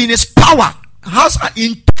God in his power has an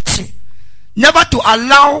intention never to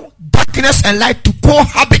allow darkness and light to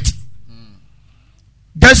cohabit.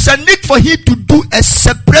 There's a need for him to do a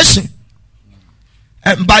separation.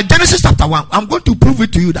 And by Genesis chapter 1, I'm going to prove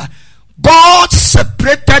it to you that God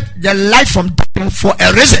separated the light from darkness for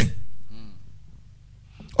a reason.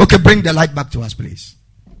 Okay, bring the light back to us, please.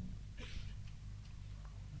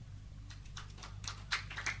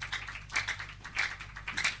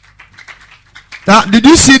 Now, did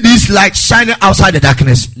you see this light shining outside the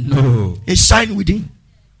darkness? No. It shines within.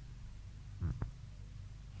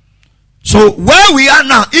 So where we are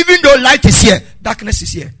now, even though light is here, darkness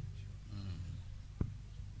is here.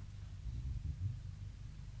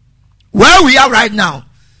 Where we are right now,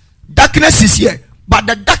 darkness is here, but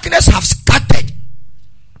the darkness have scattered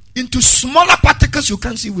into smaller particles you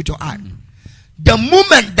can't see with your eye. The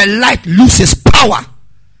moment the light loses power,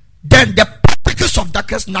 then the particles of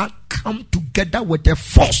darkness now come together with a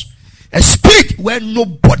force, a speed where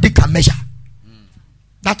nobody can measure.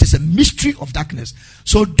 That is a mystery of darkness.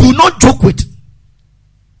 So do not joke with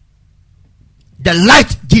the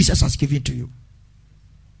light Jesus has given to you.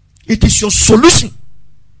 It is your solution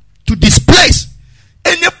to displace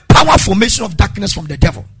any power formation of darkness from the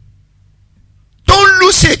devil. Don't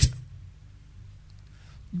lose it.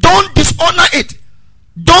 Don't dishonor it.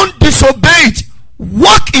 Don't disobey it.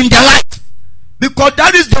 Walk in the light, because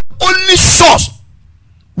that is the only source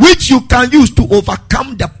which you can use to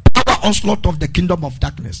overcome the power onslaught of the kingdom of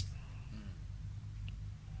darkness.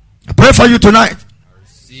 I pray for you tonight. I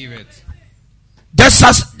receive it. Just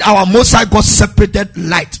as our Most High God separated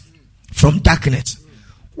light from darkness,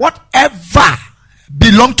 whatever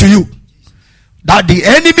belongs to you that the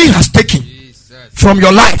enemy has taken from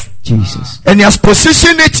your life, Jesus, and he has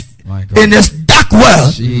positioned it in his dark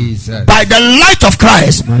world, by the light of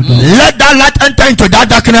Christ, let that light enter into that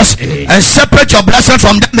darkness and separate your blessing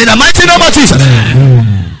from them in the mighty name of Jesus.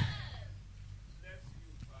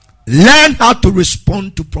 Learn how to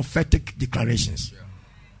respond to prophetic declarations.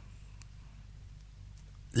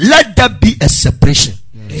 Let there be a separation.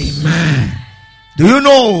 Amen. Do you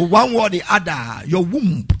know one word or the other? Your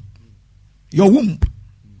womb,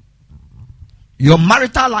 your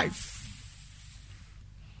marital life,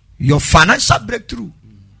 your financial breakthrough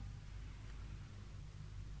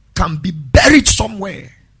can be buried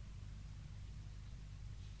somewhere.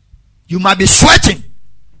 You might be sweating,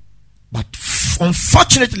 but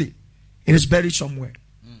unfortunately, it is buried somewhere.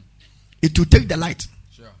 It will take the light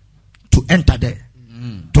to enter there,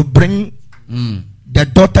 to bring the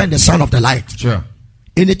daughter and the son of the light.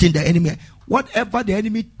 Anything the enemy, whatever the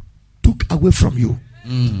enemy took away from you,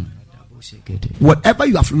 whatever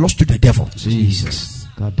you have lost to the devil, Jesus,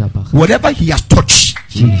 whatever he has touched,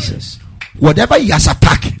 Jesus, whatever he has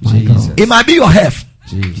attacked, it might be your health.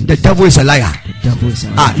 Jesus. The devil is a liar.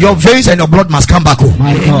 Your veins and your blood must come back home.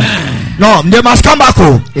 No, they must come back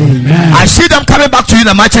home. Amen. I see them coming back to you in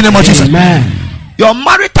the mighty name of Jesus. Your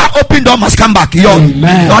marital open door must come back. Your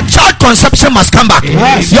child conception must come back.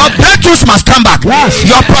 Yes. Your breakthroughs must come back. Yes.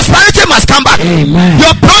 Your prosperity must come back. Amen.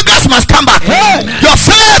 Your progress must come back. Your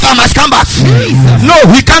favor must come back. No,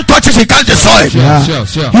 he can't touch it. He can't destroy it.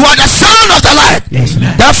 Sure. You are the son of the light. Yes,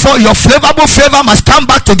 therefore, your favorable favor must come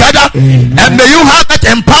back together. Amen. And may you have it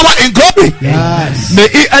in power and glory. Yes. May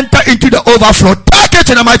it enter into the overflow. Take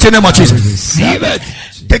it in the mighty name of Jesus. Receive it.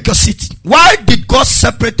 Take your seat. Why did God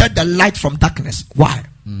separate the light from darkness? Why?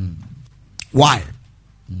 Why?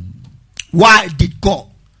 Why did God?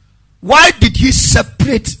 Why did he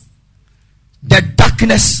separate the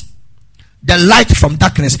darkness, the light from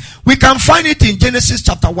darkness? We can find it in Genesis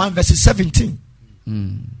chapter 1 verses 17.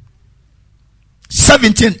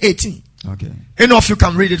 17 and 18. Okay. Any of you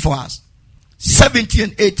can read it for us. 17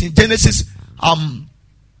 and 18. Genesis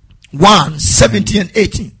 1, 17 and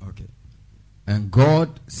 18. Okay. And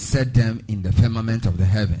God set them in the firmament of the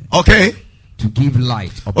heaven. Okay. To give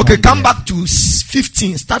light upon Okay, come the back to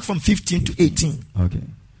 15. Start from 15 to 18. Okay.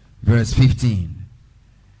 Verse 15.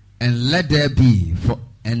 And let them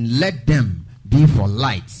be for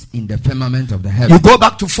lights in the firmament of the heaven. You go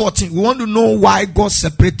back to 14. We want to know why God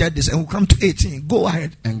separated this, and we'll come to 18. Go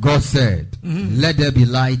ahead. And God said, let there be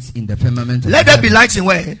lights in the firmament of Let the there be lights in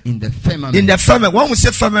where? In the firmament. In the firmament. When we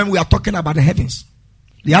say firmament, we are talking about the heavens,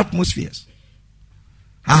 the atmospheres.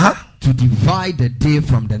 To divide the day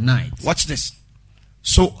from the night. Watch this.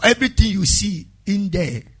 So everything you see in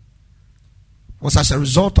there was as a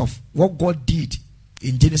result of what God did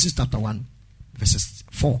in Genesis chapter 1 verses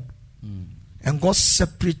 4. And God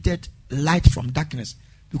separated light from darkness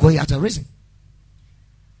because he had a reason.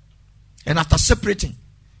 And after separating,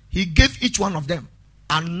 he gave each one of them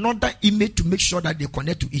another image to make sure that they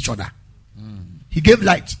connect to each other. He gave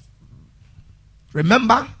light.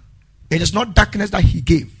 Remember, it is not darkness that he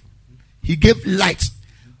gave. He gave light.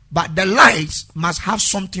 But the lights must have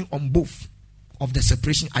something on both of the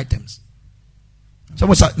separation items.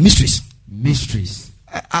 Someone said mysteries. Mysteries.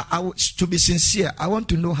 To be sincere, I want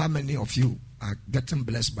to know how many of you are getting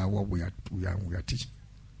blessed by what we are teaching.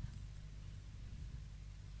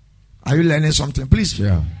 Are you learning something? Please.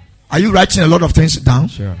 Sure. Are you writing a lot of things down?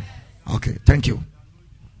 Sure. Okay. Thank you.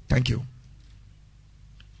 Thank you.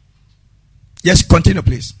 Yes, continue,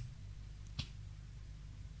 please.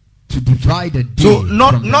 To divide the day. So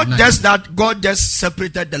not from the night. just that God just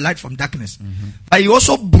separated the light from darkness, but he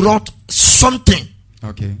also brought something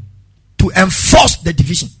to enforce the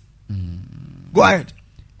division. Go ahead.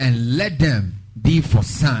 And let them be for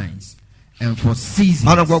signs and for seasons.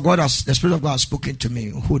 Man of God, the Spirit of God has spoken to me.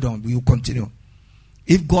 Hold on, we will continue.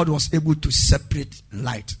 If God was able to separate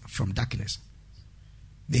light from darkness,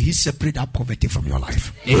 may he separate that poverty from your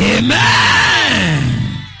life.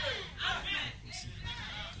 Amen.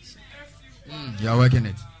 You are working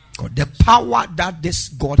it. God, the power that this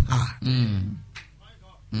God had.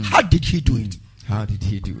 How did he do it? How did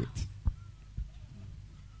he do it?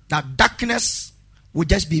 That darkness will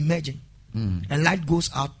just be emerging. And light goes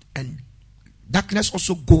out, and darkness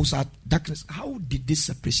also goes out. Darkness. How did this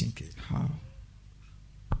separation came? How?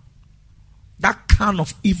 That kind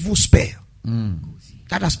of evil spell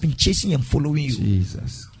that has been chasing and following you.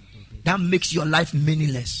 Jesus. That makes your life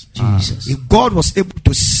meaningless. Jesus. If God was able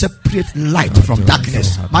to separate light from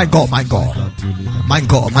darkness, my God, my God, my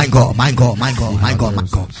God, my God, my God, my God, my God, my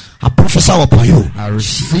God, I prophesy upon you.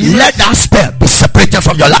 Let that spell be separated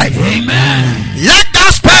from your life. Amen. Let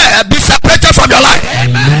that spell be separated from your life.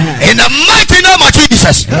 Amen. In the mighty name of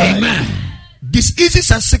Jesus. Amen. Diseases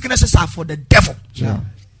and sicknesses are for the devil. Yeah.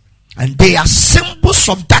 And they are symbols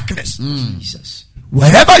of darkness. Jesus.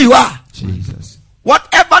 Wherever you are, Jesus.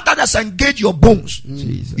 whatever that has engaged your bones,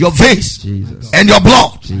 Jesus. your veins, Jesus. and your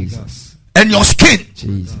blood, Jesus. and your skin,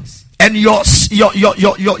 Jesus. and your organs,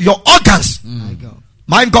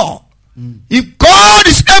 my God, if God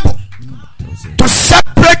is able to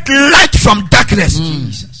separate light from darkness,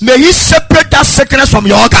 may He separate that sickness from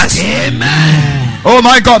your organs. Amen. Oh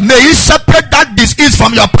my God, may He separate that disease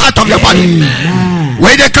from your part of your body.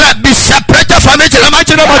 We declare, be separated from it in the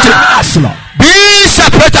mighty name of Jesus. Be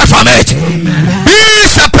separated from it. Amen. Be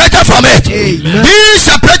separated from it. Amen. Be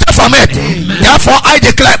separated from it. Amen. Therefore, I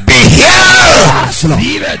declare, be healed.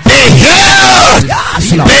 Be healed.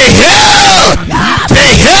 Be healed. Be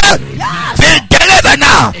healed. Be delivered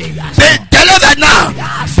now. Be delivered now.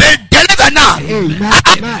 Be delivered now.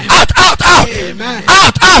 Out, out, out.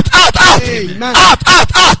 Out, out, out, out. Out,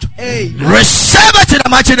 out, out. Receive it in the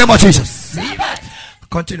mighty name of Jesus.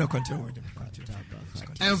 Continue.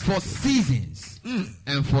 And for seasons,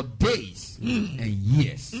 and for days, and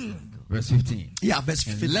years. Verse 15. Yeah, verse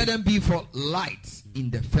 15. And let them be for lights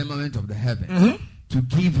in the firmament of the heaven, to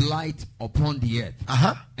give light upon the earth.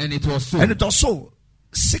 And it was so. And it was so.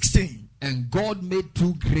 16. And God made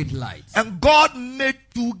two great lights. And God made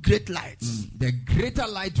two great lights. The greater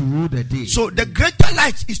light to rule the day. So the greater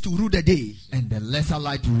light is to rule the day. And the lesser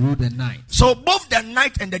light to rule the night. So both the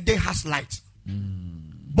night and the day has light.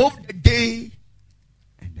 Both the day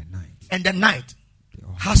and the night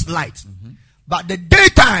has light. But the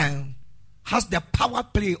daytime has the power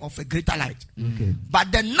play of a greater light.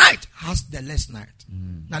 But the night has the less night.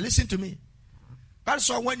 Now listen to me. That's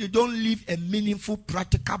why when you don't live a meaningful,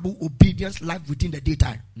 practicable obedience life within the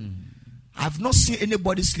daytime, I've not seen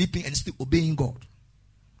anybody sleeping and still obeying God.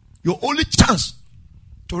 Your only chance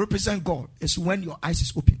to represent God is when your eyes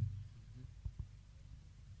is open.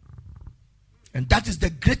 And that is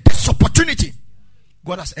the greatest opportunity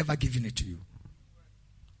God has ever given it to you.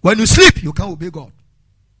 When you sleep, you can't obey God.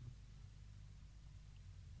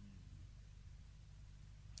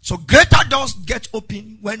 So greater doors get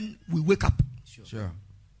open when we wake up. Sure.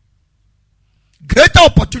 Greater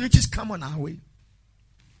opportunities come on our way.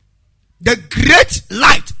 The great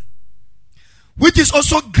light, which is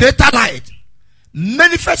also greater light,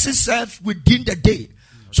 manifests itself within the day.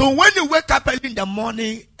 So when you wake up early in the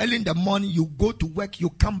morning, you go to work, you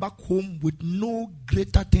come back home with no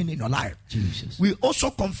greater thing in your life. Jesus. We also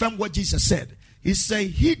confirm what Jesus said. He said,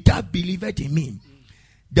 he that believeth in me,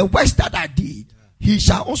 the works that I did, he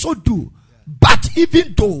shall also do. But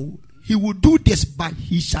even though he will do this, but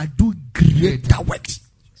he shall do greater works.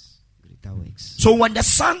 So when the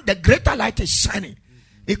sun, the greater light is shining,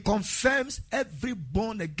 it confirms every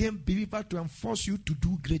born again believer to enforce you to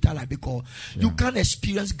do greater light, because you can't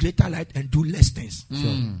experience greater light and do less things.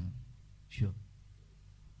 Sure.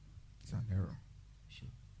 It's an error. Sure.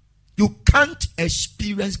 You can't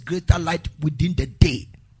experience greater light within the day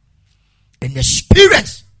and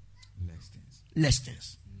experience less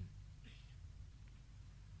things.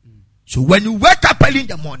 So when you wake up early in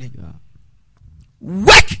the morning,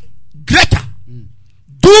 work greater,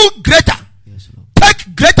 do greater,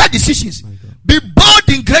 take greater decisions, be bold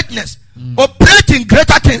in greatness, operate in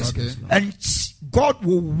greater things, and God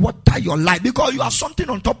will water your life, because you have something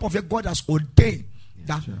on top of it. God has ordained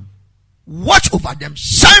that. Watch over them,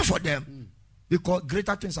 shine for them, because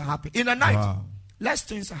greater things are happening. In the night, less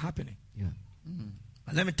things are happening.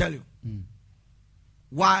 And let me tell you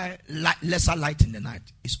why lesser light in the night.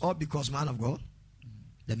 It's all because, man of God,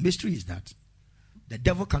 the mystery is that the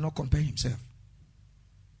devil cannot compare himself.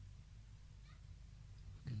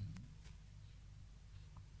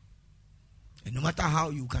 And no matter how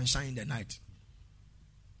you can shine in the night,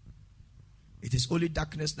 it is only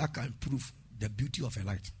darkness that can prove the beauty of a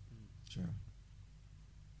light. Sure.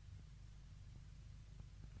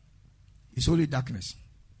 It's only darkness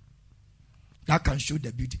that can show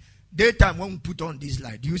the beauty. Daytime, when we put on this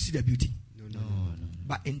light, do you see the beauty? No.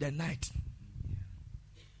 But in the night,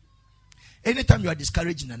 anytime you are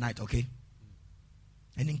discouraged in the night, okay?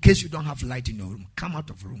 And in case you don't have light in your room, come out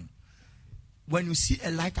of the room. When you see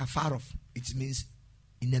a light afar off, it means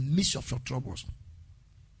in the midst of your troubles,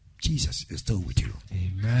 Jesus is still with you.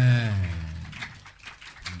 Amen.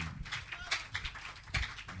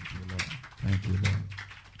 Thank you, Lord.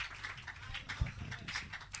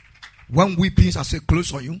 When weepings are so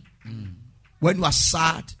close on you, when you are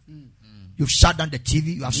sad, you've shut down the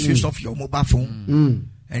TV, you have switched off your mobile phone,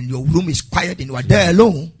 and your room is quiet and you are there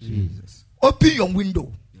alone. Jesus. Open your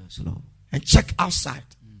window and check outside.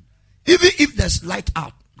 Even if there's light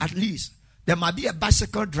out, at least there might be a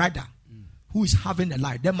bicycle rider who is having a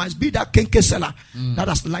light. There must be that kenke seller that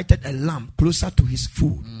has lighted a lamp closer to his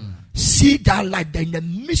food. See that light there in the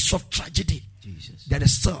midst of tragedy. Jesus. There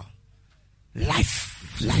is still light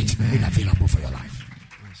made available for your life.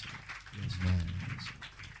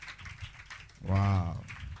 Wow.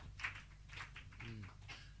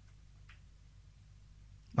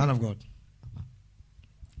 Man of God,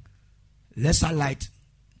 lesser light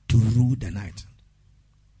to rule the night.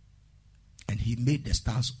 And he made the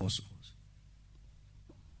stars also.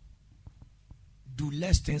 Do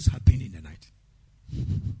less things happen in the night? No.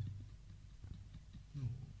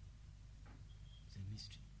 It's a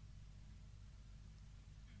mystery.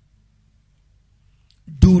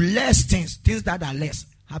 Do less things that are less,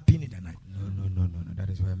 happen in the night. No. That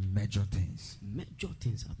is where major things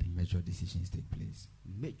happen. Major decisions take place.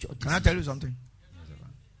 Can I tell you something?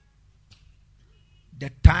 The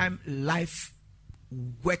time life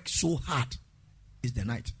works so hard is the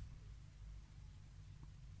night.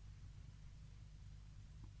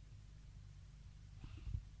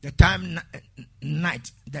 The time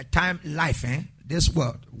life, this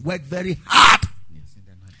world work very hard. Yes, in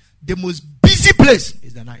the night. The most busy place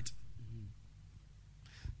is the night.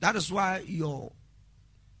 That is why your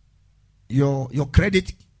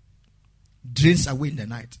credit drains away in the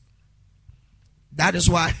night. That is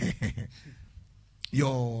why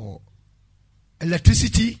your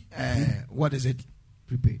electricity, what is it?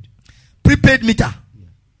 Prepaid meter. Yeah.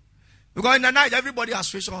 Because in the night everybody has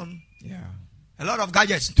switched on Yeah. a lot of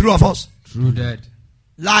gadgets. True of us. True that.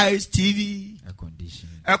 Lights, TV, Air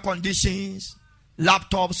conditioning. air conditions,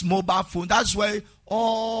 laptops, mobile phone. That's why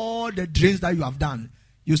all the drains that you have done,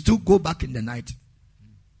 you still go back in the night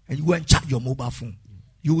and you go and charge your mobile phone.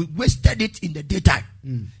 You wasted it in the daytime.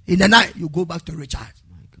 In the night, you go back to recharge.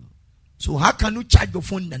 My God. So how can you charge your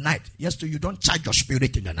phone in the night? Yes, so you don't charge your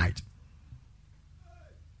spirit in the night.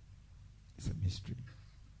 It's a mystery.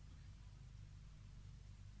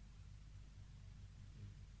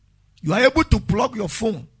 You are able to plug your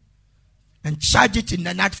phone and charge it in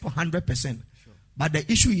the night for 100%. Sure. But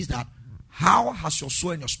the issue is that how has your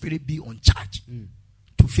soul and your spirit be on charge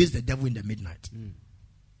to face the devil in the midnight?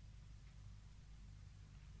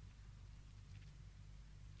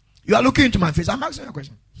 You are looking into my face. I'm asking you a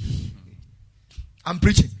question. I'm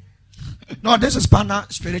preaching. No, this is partner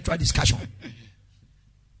spiritual discussion.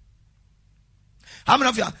 How many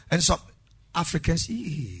of you are, and some Africans,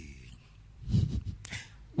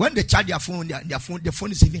 when they charge their phone, the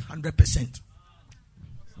phone is even 100%.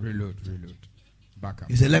 Reload. Back up.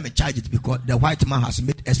 He said, let me charge it because the white man has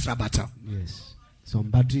made extra battle. Yes.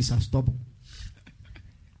 Some batteries are stubborn.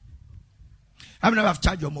 How many of you have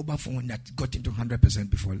charged your mobile phone that got into 100%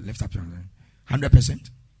 before left up your hand? 100%?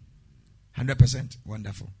 100%?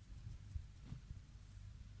 Wonderful.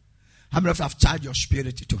 How many of you have charged your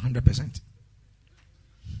spirit to 100%?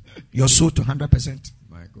 Your soul to 100%?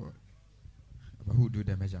 My God. But who do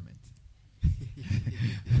the measurement?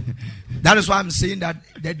 That is why I'm saying that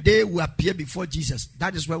the day we appear before Jesus,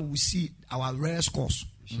 that is where we see our rare scores.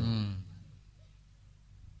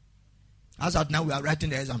 As of now, we are writing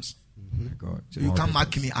the exams. My God. So you can't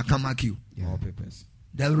mark me, I can't mark you. All papers.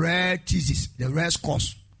 The rare thesis, the rare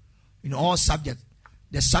scores in all subjects.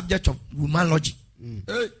 The subject of womanology,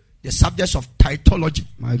 the subjects of tytology,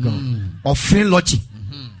 My God. of phrenology,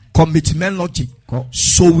 commitmentology,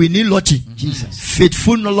 sowinilogy, Jesus.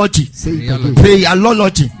 faithfulology, Say it again.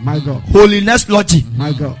 prayerology, My God. holiness logy,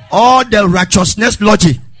 My God. all the righteousness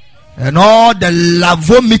logy, and all the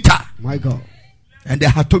lavometer My God. and the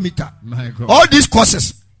hatometer. My God. All these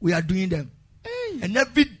courses, we are doing them. And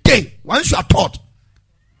every day, once you are taught,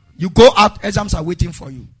 you go out, exams are waiting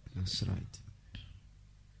for you. That's right.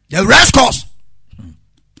 The rest course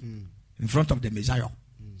in front of the Messiah.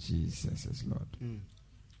 Jesus is Lord.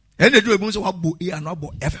 And they do a so what A and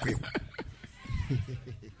what F.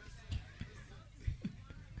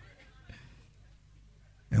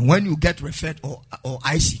 And when you get referred or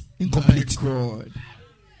IC, incomplete, God.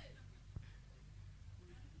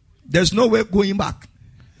 there's no way going back.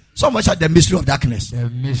 So much as the mystery of darkness. The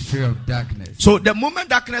mystery of darkness. So the moment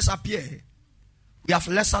darkness appears, we have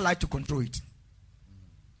lesser light to control it.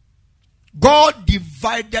 God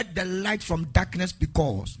divided the light from darkness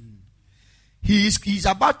because He is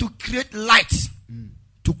about to create light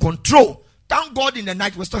to control. Thank God in the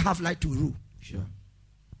night we still have light to rule. Sure.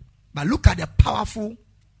 But look at the powerful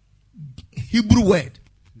Hebrew word.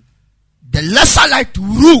 The lesser light to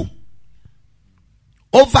rule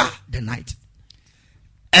over the night.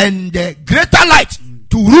 And the greater light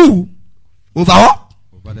to rule over what?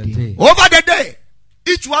 Over the day. Over the day.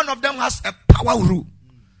 Each one of them has a power rule.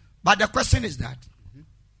 But the question is that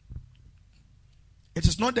it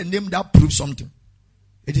is not the name that proves something.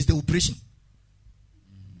 It is the operation.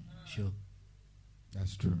 Sure.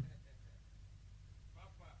 That's true.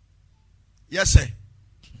 Yes, sir.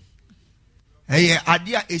 Hey,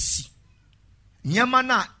 adia esi.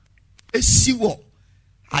 Nyamana esi wo.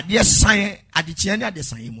 Adia sign adichiani adia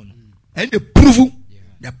sign mono. And they prove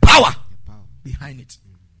the power behind it.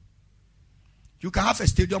 You can have a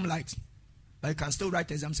stadium light, but you can still write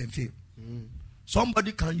exams and fail.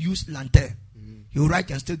 Somebody can use lantern. You write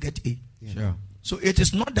and still get A. Sure. So it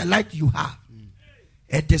is not the light you have.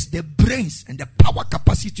 It is the brains and the power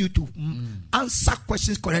capacity to answer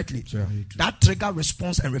questions correctly. Sure. That trigger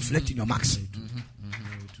response and reflect in your marks.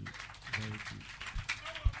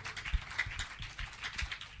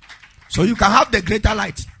 So you can have the greater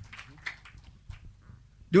light.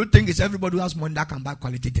 Do you think it's everybody who has money that can buy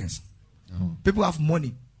quality things? No. People have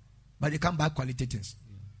money, but they can't buy quality things.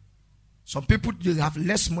 Some people, they have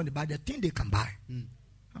less money, but the thing they can buy.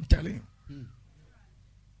 I'm telling you.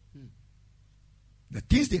 The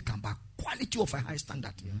things they can buy, quality of a high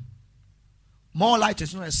standard. More light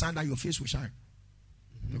is not a sign that your face will shine.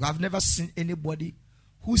 Because I've never seen anybody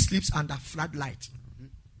who sleeps under floodlight.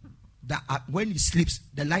 That when he sleeps,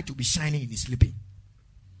 the light will be shining in his sleeping.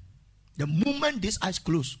 The moment these eyes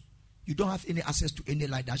close, you don't have any access to any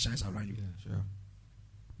light that shines around you. Sure.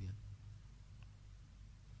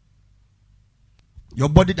 Your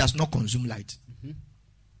body does not consume light.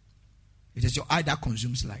 It is your eye that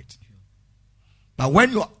consumes light. But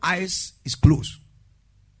when your eyes is closed,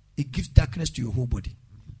 it gives darkness to your whole body.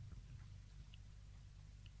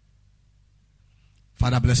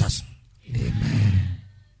 Father, bless us. Amen.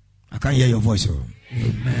 I can't hear your voice. Oh.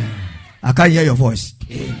 Amen. I can't hear your voice.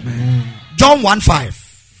 Amen. John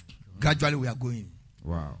 1:5. Gradually we are going.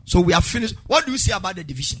 Wow. So we are finished. What do you say about the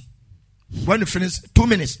division? When you finish 2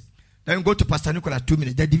 minutes, then you go to Pastor Nicola 2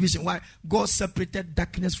 minutes. The division. Why? God separated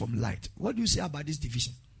darkness from light. What do you say about this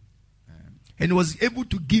division? And he was able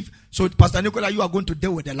to give. So Pastor Nicola, you are going to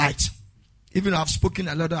deal with the light. Even though I've spoken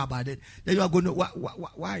a lot about it. Then you are going to,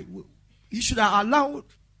 why? You should have allowed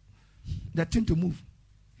the thing to move.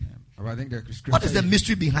 But I think the scripture, What is the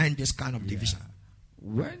mystery behind this kind of division?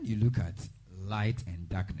 When you look at light and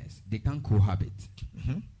darkness, they can't cohabit.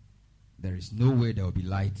 There is no way there will be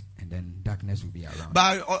light and then darkness will be around.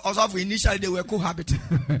 But also initially they were cohabiting.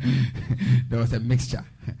 There was a mixture.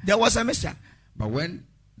 There was a mixture. But when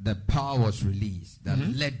the power was released, that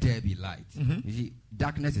let there be light. You see,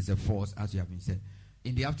 darkness is a force, as you have been said.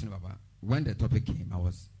 In the afternoon, Baba, when the topic came, I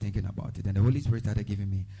was thinking about it, and the Holy Spirit started giving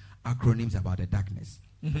me acronyms about the darkness.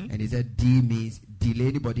 And he said, D means delay.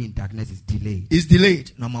 Anybody in darkness is delayed. It's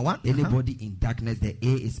delayed. Number one. Anybody in darkness, the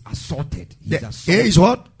A is assaulted. He's The assaulted. A is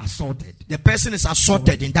what? Assaulted. The person is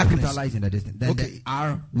assaulted in darkness. Brutalized in the distance. Then Okay. the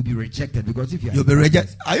R will be rejected, because if you are You'll in be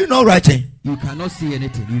rejected. darkness, Are you not writing? you cannot see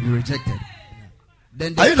anything. You'll be rejected.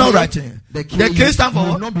 Then Are you not writing? The The K stand for you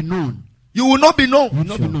will what? not be known. You will not be known. You will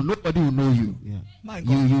not be known. Nobody will know you. Yeah. My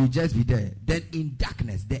God. You will just be there. Then in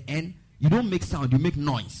darkness, the N, you don't make sound, you make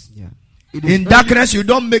noise. Yeah. It is In very- darkness, you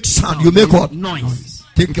don't make sound. You make what? Noise.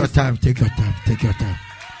 Take your time. Take your time. Take your time.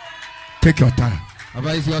 Take your time.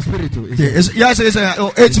 But it's your spirit too. Okay,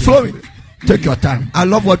 it's flowing. Take your time. I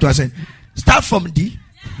love what you are saying. Start from D.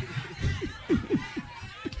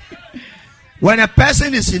 When a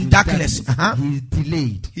person is in darkness, He's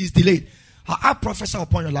delayed. he's delayed. I prophesy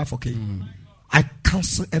upon your life, okay? I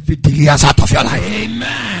cancel every delay out of your life.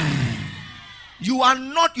 Amen. You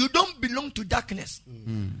don't belong to darkness.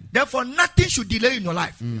 Therefore, nothing should delay in your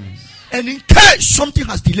life. And in case something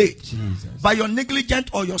has delayed by your negligence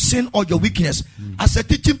or your sin or your weakness, as a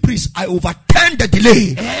teaching priest, I overturn the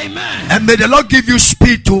delay. Amen. And may the Lord give you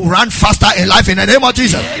speed to run faster in life in the name of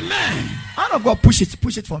Jesus. Amen. Out of God, push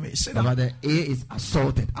it for me. Sit down. But the A is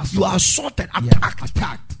assaulted. You are assaulted, Yeah,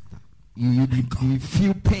 attacked. You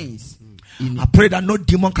feel pains. I pray that no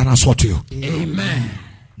demon can assault you. Amen.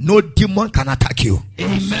 No demon can attack you.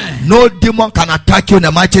 Amen. No demon can attack you in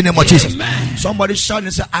the mighty name of Jesus. Amen. Somebody shout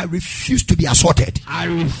and say, I refuse to be assaulted. I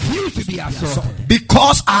refuse to be assaulted.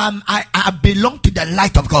 Because I belong to the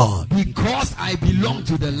light of God. Because I belong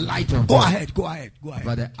to the light of Go God. ahead, go ahead, go ahead.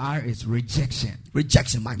 But the R is rejection.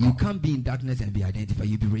 Rejection, my God. You can't be in darkness and be identified.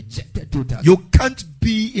 You'll be rejected totally. You can't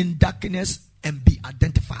be in darkness and be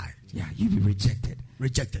identified. Yeah, you'll be rejected.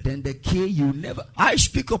 Rejected. Then the K, you never. I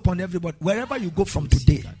speak upon everybody. Wherever you go from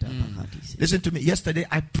today. Listen to me. Yesterday,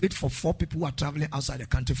 I prayed for 4 people who are traveling outside the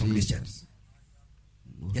country from this church.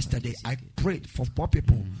 Yesterday, I prayed for 4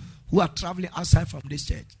 people who are traveling outside from this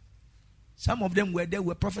church. Some of them were there,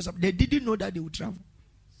 were prophets. They didn't know that they would travel.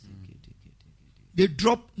 They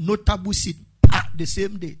dropped notable seed the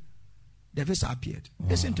same day. The visa appeared. Wow.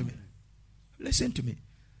 Listen to me. Listen to me.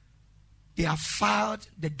 They have filed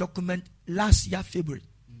the document last year, February.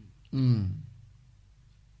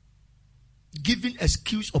 Giving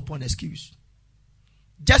excuse upon excuse.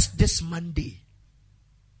 Just this Monday,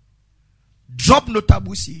 drop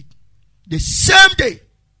notable seed. The same day,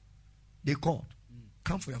 they called.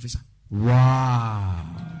 Come for your visa. Wow.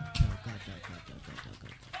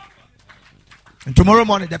 And tomorrow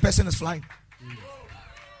morning, the person is flying.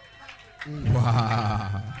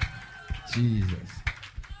 Wow. Jesus.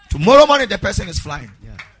 Tomorrow morning, the person is flying.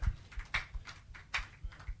 Yeah.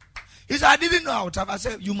 He said, I didn't know how to travel. I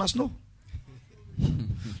said, you must know.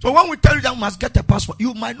 So when we tell you that you must get a passport,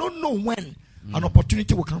 you might not know when an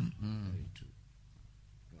opportunity will come.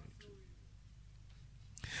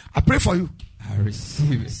 I pray for you. I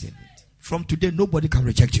receive it. From today, nobody can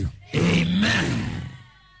reject you. Amen.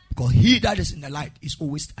 Because he that is in the light is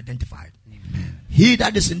always identified. Amen. He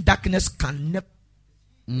that is in darkness can never.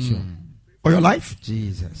 For your life,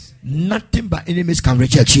 Jesus. Nothing but enemies can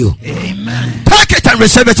reject you. Amen. Take it and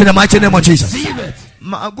receive it in the mighty name of Jesus. Receive it.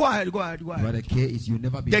 Go ahead. But the K is you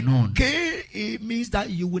never be the known. K, it means that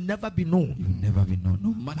you will never be known. You will never be known.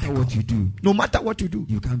 No matter what you do. No matter what you do.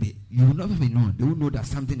 You will never be known. They will know that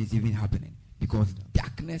something is even happening. Because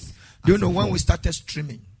darkness. Do you know when we started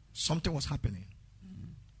streaming, something was happening.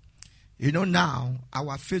 You know now,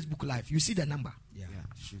 our Facebook Live, you see the number. Yeah.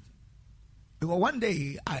 Shoot. Because one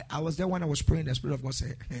day, I was there when I was praying, the Spirit of God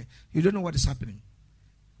said, you don't know what is happening.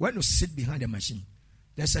 When you sit behind the machine,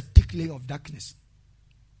 there's a thick layer of darkness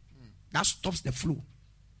that stops the flow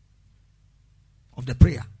of the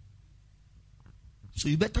prayer. So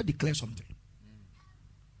you better declare something.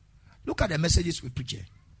 Look at the messages we preach here.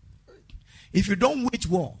 If you don't wage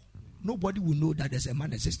war, nobody will know that there's a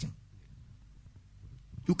man existing.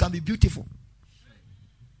 You can be beautiful,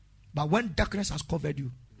 but when darkness has covered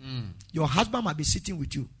you, your husband might be sitting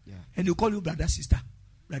with you, and he'll call you brother, sister.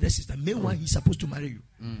 Meanwhile, he's supposed to marry you.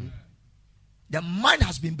 The mind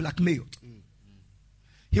has been blackmailed.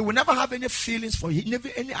 He will never have any feelings for you, never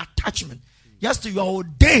any attachment. Just you are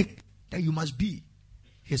ordained that you must be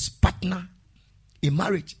his partner in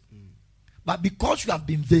marriage. But because you have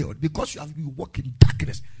been veiled, because you walk in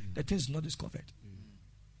darkness, the thing is not discovered.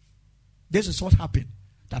 This is what happened,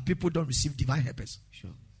 that people don't receive divine helpers. Sure.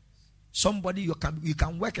 Somebody you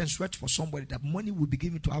can work and sweat for somebody, that money will be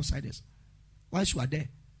given to outsiders whilst you are there.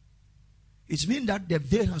 It means that the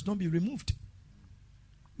veil has not been removed.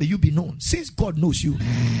 May you be known. Since God knows you,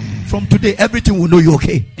 from today everything will know you.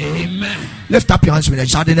 Okay. Amen. Lift up your hands with a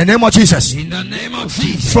shout in the name of Jesus. In the name of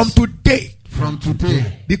Jesus. From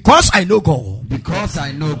today, because I know God,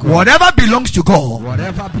 whatever belongs to God,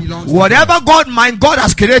 whatever God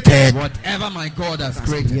has created,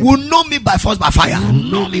 will know me by force by fire,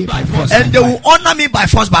 and they will honor me by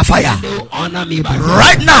force by fire,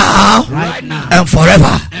 right now and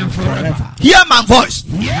forever. Hear my voice,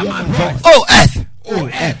 oh earth.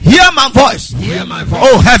 Hear my voice,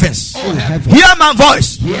 oh heavens. Hear my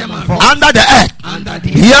voice, under the earth.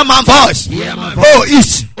 Hear my voice, oh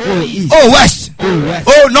east, oh west,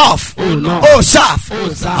 oh north, oh south.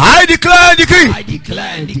 I declare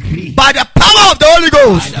and decree, by the power of the Holy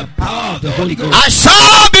Ghost, I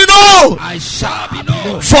shall be known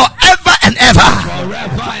forever and ever.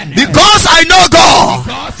 Because I know God,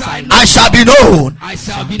 I shall be known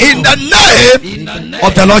in the name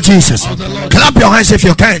of the Lord Jesus. Clap your hands if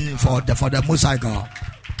you can for the Most High God.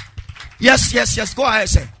 Yes. Go ahead,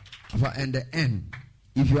 say. And the end.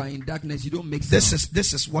 If you are in darkness, you don't make sound.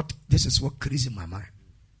 This is what crazy in my mind.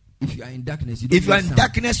 If you are in darkness,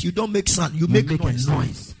 you don't make sound. You make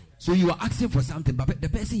noise. So you are asking for something, but the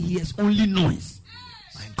person hears only noise.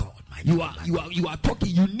 My God. You are talking.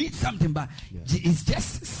 You need something, but it's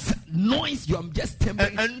just noise. You are just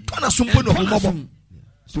tempering.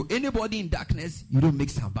 So anybody in darkness, you don't make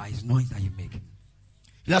sound, but it's noise that you make.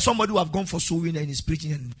 There's somebody who have gone for sowing and is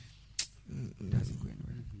preaching and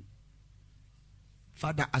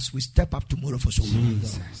Father, as we step up tomorrow for so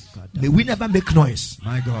Jesus. may we never make noise,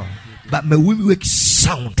 My God. but may we make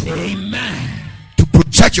sound. Amen. To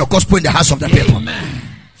project your gospel in the hearts of the people. Amen.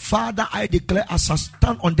 Father, I declare as I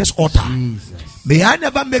stand on this altar, Jesus. may I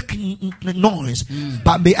never make noise,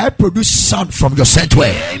 but may I produce sound from your sent word.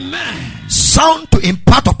 Amen. Sound to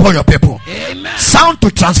impart upon your people. Amen. Sound to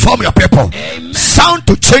transform your people. Amen. Sound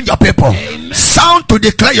to change your people. Amen. Sound to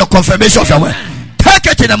declare your confirmation of your word. Take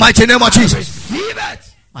it in the mighty name of Jesus. Receive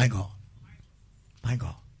it. My God. My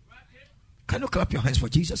God. Can you clap your hands for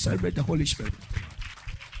Jesus? Celebrate the Holy Spirit.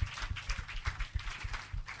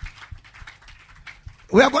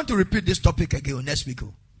 We are going to repeat this topic again next week.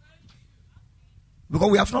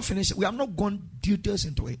 Because we have not finished. We have not gone details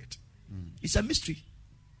into it. It's a mystery.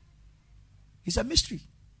 It's a mystery.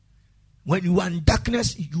 When you are in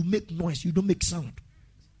darkness, you make noise. You don't make sound.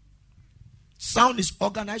 Sound is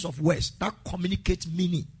organized of words that communicate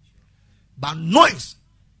meaning. But noise,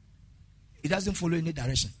 it doesn't follow any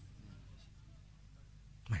direction.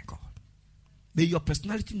 My God. May your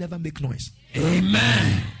personality never make noise.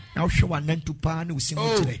 Amen. Now show an end to pan with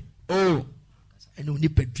today. Oh. And only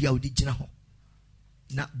Pedria would did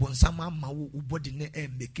na bonsama ma body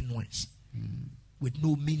making noise with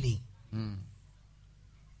no meaning.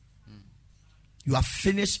 You are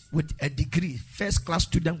finished with a degree, first class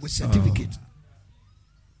student with certificate.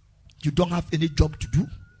 You don't have any job to do.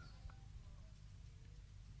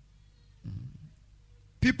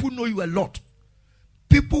 People know you a lot.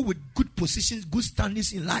 People with good positions, good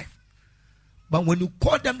standings in life. But when you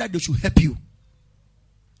call them that they should help you,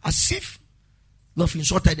 as if you have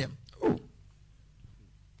insulted them.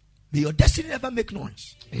 May your destiny never make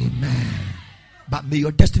noise. Amen. But may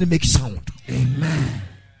your destiny make sound. Amen.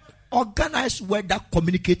 Organized word that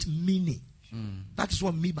communicate meaning. That is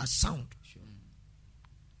what I mean by sound.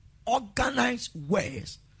 Organized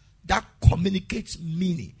words that communicate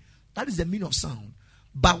meaning. That is the meaning of sound.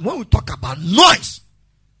 But when we talk about noise,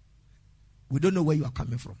 we don't know where you are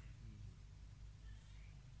coming from.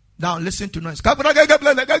 Now listen to noise.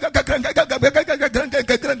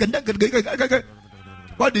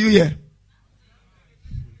 What do you hear?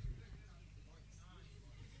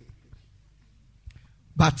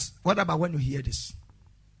 But what about when you hear this?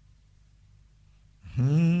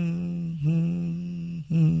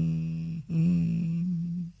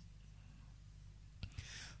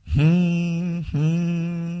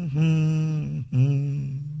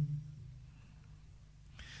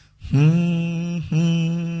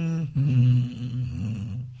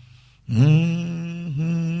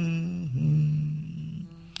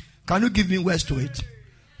 Can you give me words to it?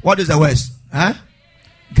 What is the words? Huh?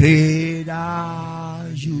 Great are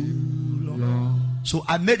you, Lord. So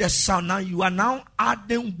I made a sound. Now you are now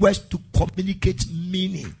adding words to communicate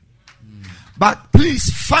meaning. But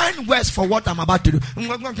please find words for what I'm about to do.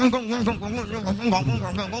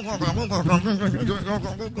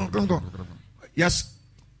 Yes,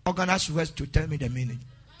 organize words to tell me the meaning.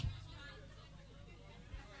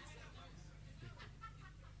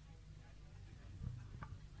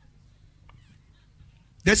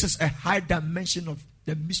 This is a high dimension of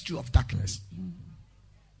the mystery of darkness.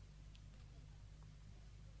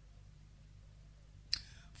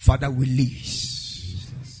 Father,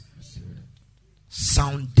 release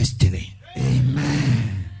sound destiny.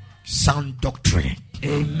 Amen. Sound doctrine.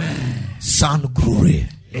 Amen. Sound glory.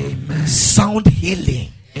 Amen. Sound healing.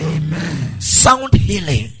 Amen. Sound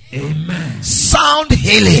healing. Amen. Sound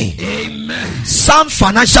healing. Amen. Sound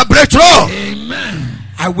financial breakthrough. Amen.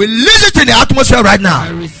 I will release it in the atmosphere right now. I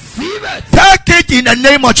receive it. Take it in the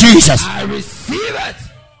name of Jesus. I receive it.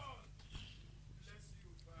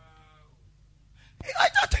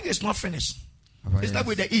 I think it's not finished. It's Yes. like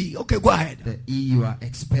with the E. Okay, go ahead. The E, you are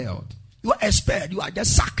expelled. You are expelled. You are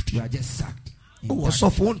just sacked. You are just sacked. In Oh, darkness. so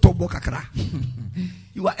for one to book akra.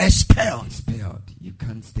 You are expelled. Expelled. You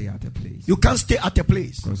can't stay at a place. You can't stay at a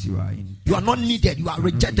place. Because you are in. You are not needed. You are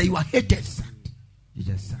rejected. You are hated. Sacked. You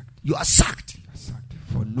just sacked. You are sacked. You are sacked.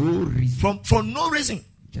 For no reason. For no reason.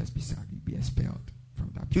 Just be sacked. You be expelled from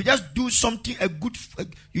that You place. just do something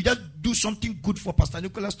you just do something good for Pastor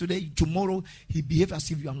Nicholas today. Tomorrow he behaves as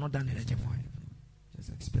if you have not done anything for him. Just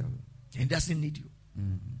expelled. And he doesn't need you.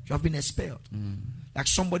 You have been expelled. Like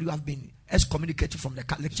somebody who have been excommunicated from the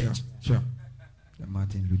Catholic Sure. Church. Sure. The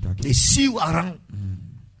Martin Luther King. They see you around.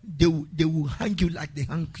 They will hang you like they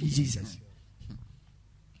hang Jesus.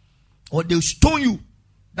 Or they'll stone you.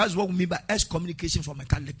 That's what we mean by excommunication from a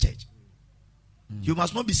Catholic Church. You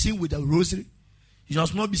must not be seen with a rosary. You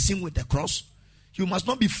must not be seen with the cross. You must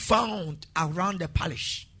not be found around the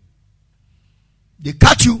parish. They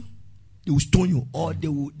catch you, they will stone you, or they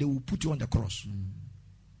will put you on the cross.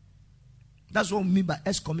 That's what we mean by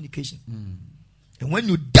excommunication. And when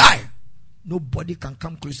you die, nobody can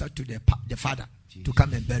come closer to the Father to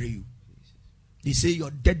come and bury you. They say your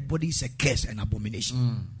dead body is a curse and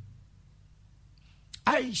abomination.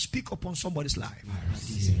 I speak upon somebody's life.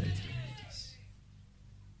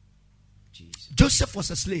 Joseph was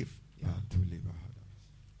a slave,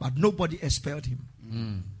 but nobody expelled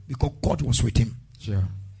him because God was with him. Sure.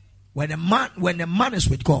 When a man is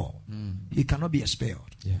with God, he cannot be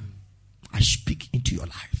expelled. Yeah. I speak into your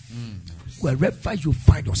life. Wherever you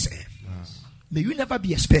find yourself, may you never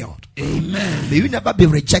be expelled. Amen. May you never be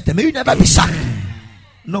rejected. May you never be sacked.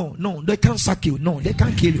 No, they can't sack you. No, they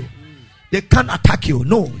can't kill you. They can't attack you.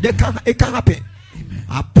 No, they can't. It can't happen. Amen.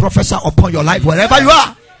 I prophesy upon your life wherever you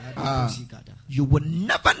are. You will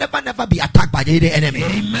never be attacked by the enemy.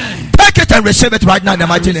 Amen. Take it and receive it right now in the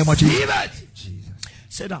mighty name of Jesus. Jesus.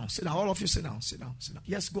 Sit down. All of you sit down.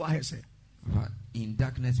 Yes, go ahead, sir. But in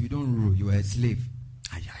darkness, we don't rule. You are a slave.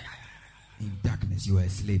 In darkness, you are a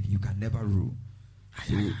slave. You can never rule.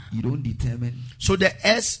 So you don't determine. So the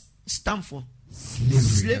S stand for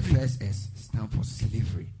slavery. The first S stand for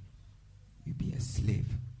slavery. You be a slave.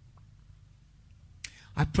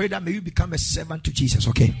 I pray that may you become a servant to Jesus,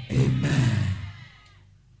 okay? Amen.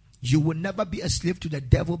 You will never be a slave to the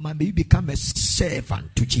devil, man. May you become a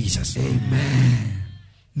servant to Jesus. Amen.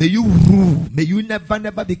 May you rule. May you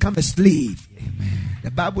never become a slave. Amen. The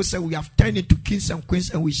Bible says we have turned into kings and queens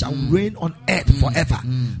and we shall reign on earth forever.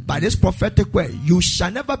 By this prophetic word, you shall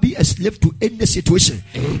never be a slave to any situation.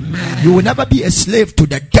 Amen. You will never be a slave to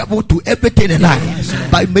the devil, to everything in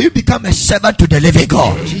life. But may you become a servant to the living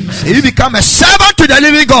God. May you become a servant to the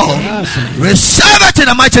living God. Receive it in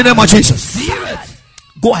the mighty name of Jesus.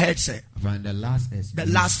 Go ahead, sir. And the last S. The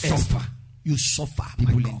last S. You suffer.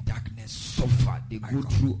 People in darkness suffer. They go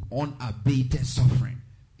through unabated suffering.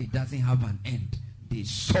 It doesn't have an end. They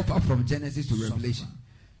suffer from Genesis to Revelation.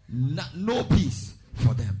 No peace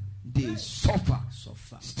for them. They suffer.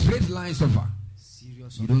 Straight line suffer.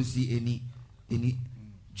 You don't see any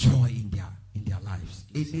joy in their lives.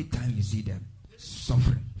 Anytime you see them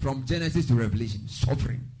suffering. From Genesis to Revelation,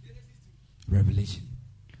 suffering. Revelation.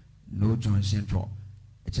 No junction for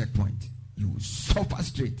a checkpoint. You suffer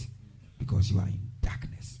straight because you are in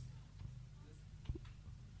darkness.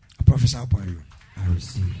 I prophesy upon you. I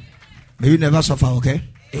receive. May you never suffer, okay?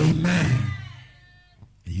 Amen.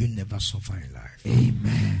 May you never suffer in life.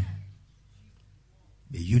 Amen.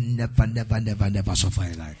 May you never suffer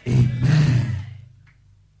in life. Amen.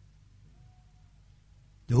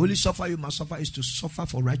 The only suffer you must suffer is to suffer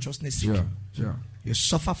for righteousness' sake. Sure. You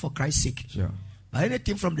suffer for Christ's sake. Sure. But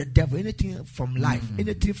anything from the devil, anything from life,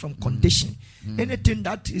 anything from condition, anything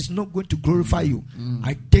that is not going to glorify you,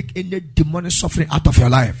 I take any demonic suffering out of your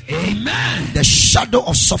life. Amen. The shadow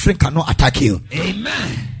of suffering cannot attack you.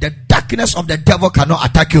 Amen. The darkness of the devil cannot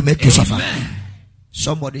attack you, make you suffer. Amen.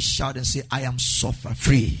 Somebody shout and say, I am suffer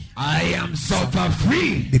free. I am suffer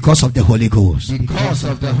free. Because of the Holy Ghost. Because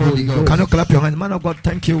of the Holy Ghost. Can you clap your hands? Man of God,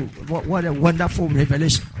 thank you. What a wonderful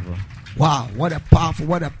revelation. Wow, what a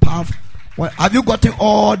powerful. Have you gotten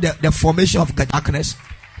all the formation of the darkness?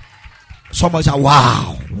 Somebody say,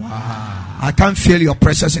 wow. I can feel your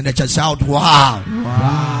presence in the church. Shout, wow.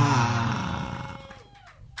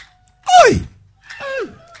 Oi.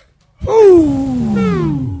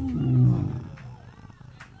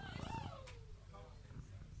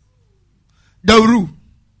 The rule.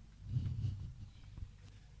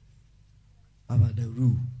 About the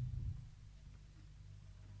rule.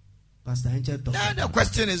 Pastor Angel talked Now the about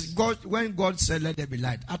question is, when God said let there be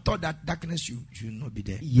light, I thought that darkness should not be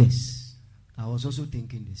there. Yes. I was also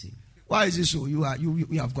thinking the same. Why is it so? You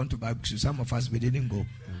have gone to Bible school. Some of us, we didn't go.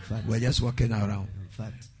 In fact, We're just walking around. In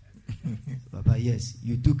fact, Papa, yes,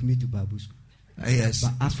 you took me to Bible school. Yes.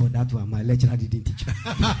 But as for that one, my lecturer didn't teach me.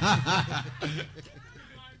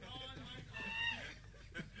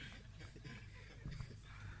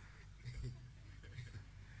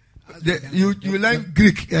 You learn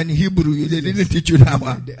Greek and Hebrew. They didn't teach you that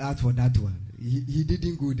one. As for that one, he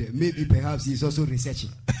didn't go there. Maybe perhaps he's also researching.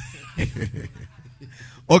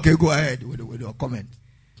 Okay, go ahead with your comment.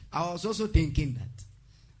 I was also thinking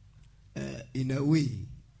that, in a way,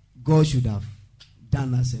 God should have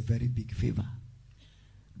done us a very big favor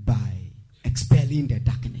by expelling the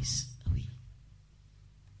darkness away.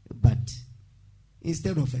 But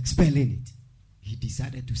instead of expelling it, he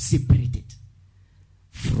decided to separate it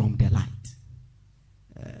from the light,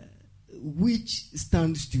 which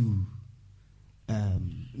stands to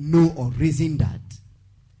know or reason that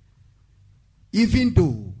even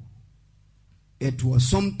though it was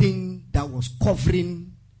something that was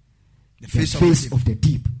covering the face of the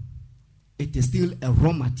deep, it is still a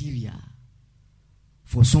raw material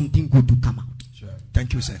for something good to come out. Sure.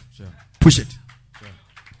 Thank you, sir. Sure. Push it. Sure.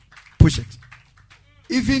 Push it.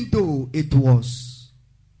 Even though it was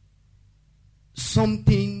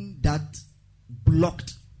something that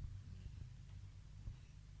blocked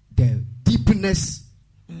the deepness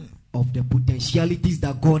of the potentialities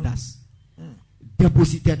that God has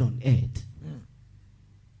deposited on earth,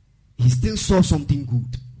 he still saw something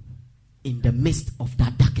good in the midst of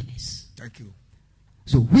that darkness. Thank you.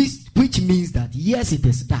 So which means that yes, it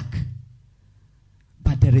is dark,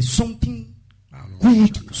 but there is something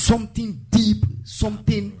good, something deep,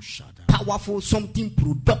 something powerful, something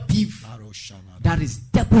productive that is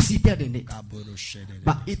deposited in it.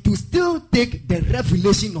 But it will still take the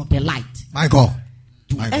revelation of the light, My God.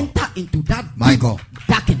 to My God. enter into that My deep God.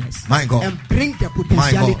 darkness, My God. and bring the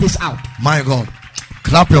potentialities out. My God.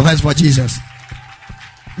 Clap your hands for Jesus.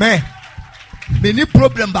 Me ni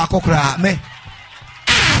problem ba kokra me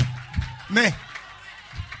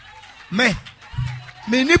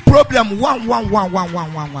ni problem one.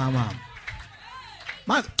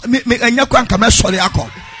 Me anya kwa nka me sori akọ.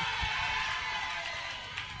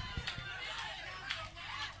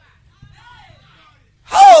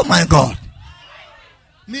 Oh my God.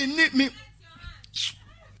 Me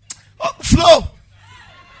oh,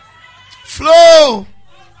 flow.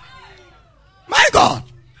 My God.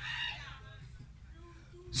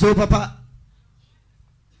 So, Papa,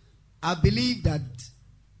 I believe that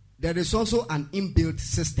there is also an inbuilt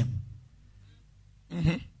system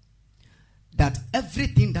that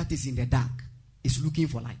everything that is in the dark is looking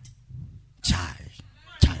for light. Child.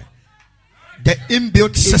 The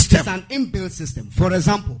inbuilt system. It's an inbuilt system. For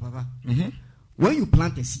example, Papa, when you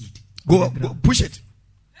plant a seed, Go push it.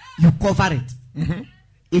 you cover it.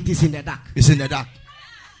 It is in the dark. It's in the dark.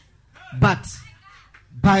 But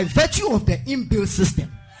by virtue of the inbuilt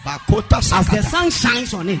system, Bakota as the sakata. sun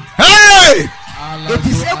shines on it, Hey! it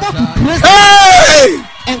is able to trace Hey!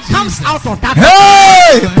 and comes out of that.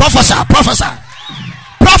 Hey!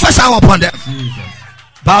 Prophesy upon them.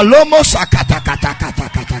 Balomo sakata kata.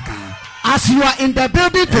 As you are in the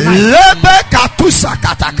building tonight, Lebe katusa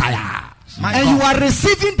kata kaya. My and God. you are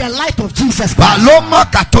receiving the light of Jesus Christ, Baloma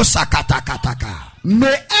katusa kata.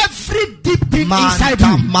 may every deep thing inside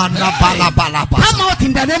Manta you mana bala come out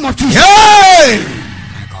in the name of Jesus. Hey!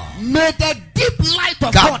 May the deep light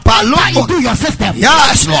of God, God enter into your system,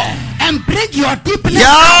 Yes, Lord. and bring your deepness,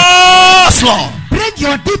 Yes, Lord. bring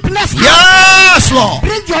your deepness out, Yes, Lord.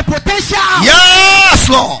 bring your potential out, Yes,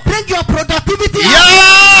 Lord. bring your productivity out,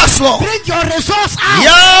 Yes, Lord. bring your resource out,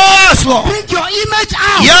 Yes, Lord. bring your image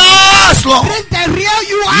out, Yes, Lord. bring the real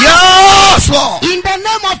you out, Yes, Lord. in the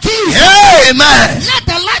name of Jesus. Amen. Let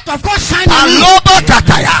the light of God shine on you Aloba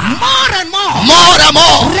kataya. more and more. More and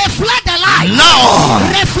more. Reflect the light. Now.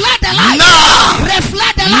 Reflect the light. Now.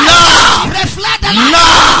 Reflect the light. Now. Reflect the light.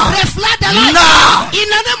 Now. Reflect the light. Now. In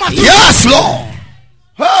the name of Jesus. Yes, Lord.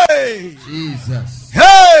 Hey. Jesus.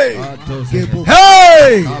 Hey.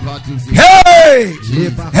 Hey. Hey.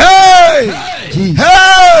 Hey.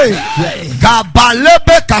 Hey.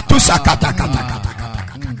 Gabalebe katusa kata.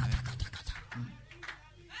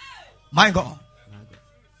 My God.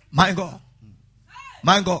 My God.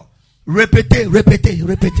 My God. Repeat.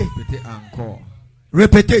 Encore.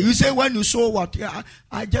 Repeat. You say when you sow what? Yeah,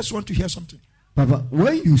 I just want to hear something. Papa,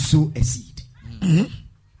 when you sow a seed,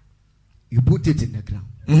 you put it in the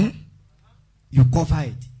ground. You cover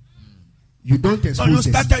it. You don't So expose you the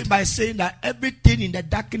started seed. by saying that everything in the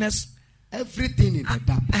darkness, Everything in the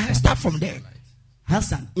dark start from there.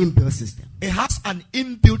 has an inbuilt system It has an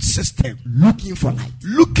inbuilt system looking for light.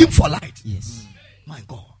 looking for light. Yes. My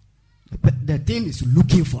God. The thing is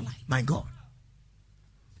looking for light. My God.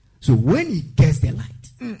 So when it gets the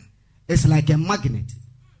light, it's like a magnet.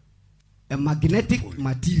 A magnetic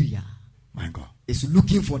material My God. is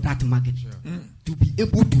looking for that magnet to be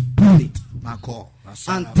able to pull it My God.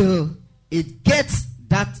 until it gets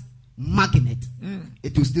that magnet.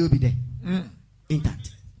 It will still be there,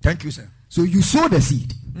 intact. Thank you, sir. So you sow the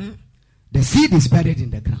seed. The seed is buried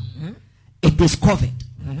in the ground. It is covered,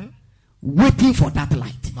 waiting for that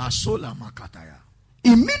light. Masola makataya.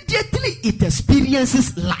 Immediately it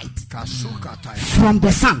experiences light Kasukataya. from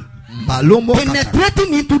the sun, Balomo kataya.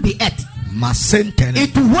 penetrating into the earth, Masentene.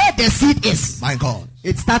 into where the seed is. My God.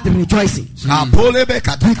 It starts rejoicing Kapolebe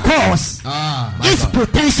kataya. because Ah. its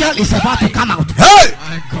potential is about to come out. Hey!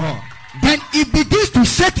 My God. Then it begins to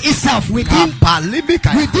shake itself within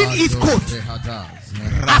Kapalimikaya. its coat.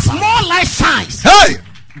 As more light shines, Hey!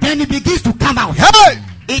 then it begins to come out. Hey!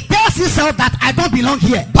 It tells itself that I don't belong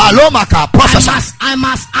here. Balomaka. Prophesy. I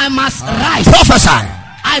must rise. Prophesy.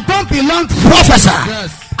 I don't belong to Prophesy.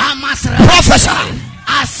 Yes. I must rise. Prophesy.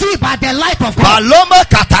 I see by the light of God. Paloma You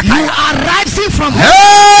katakaya. are rising from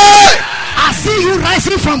Hey! I see you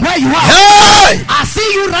rising from where you are. Hey! I see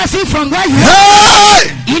you rising from where you are.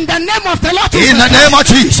 Hey! In the name of the Lord In the Jesus. name of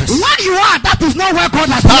Jesus. Where you are, that is not where God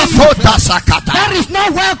has placed you. Pakota sakata. That is not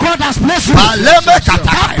where God has placed you. Paleme That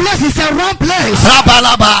katakaya. place is a wrong place.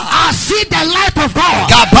 Rabalaba. I see the light of God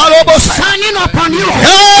Gabalobosa. shining upon you.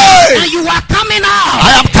 Hey! And you are coming out.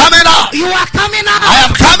 I am coming out. You are coming out. I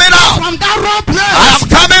am coming out. From that wrong I place. am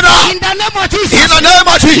coming out. In the name of Jesus. In the name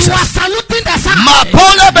of You Jesus. are saluting the sun.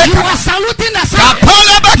 Mapole You beka. are saluting the sun.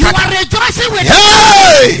 Kapole You beka. are rejoicing with the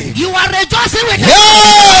Hey! You are rejoicing with the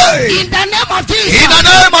Hey! In the name of Jesus. In the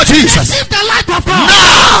name of Jesus. Receive the light of God.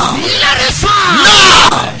 Now! Let it shine.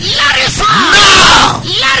 Now! Let it shine. Now!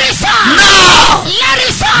 Let it shine. Now! Let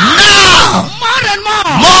it shine. Now! More and more.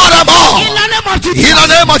 More and more. In the name of Jesus. In the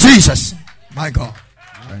name of Jesus. My God.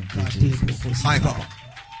 Thank you, Jesus. My God.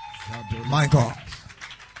 My God.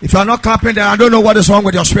 If you are not clapping, then I don't know what is wrong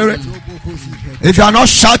with your spirit. If you are not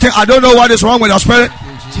shouting, I don't know what is wrong with your spirit.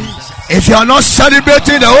 If you are not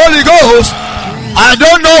celebrating the Holy Ghost, I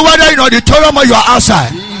don't know whether in auditorium or you are outside.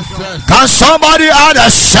 Can somebody add a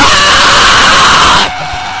shout?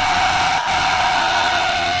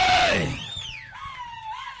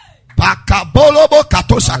 Bakabolobo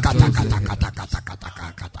katosa kata kata kata kata kata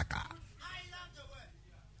kata kata.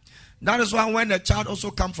 That is why when the child also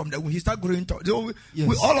come from the womb, he start growing.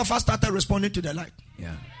 We all of us started responding to the light.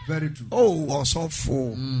 Yeah. Very true. Oh, also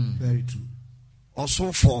for, Very true.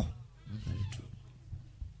 also for, Very true.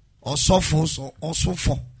 also for, so also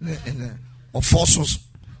for, or forces,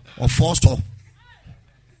 or force,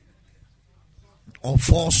 or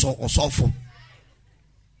force, or so for,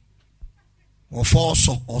 or force,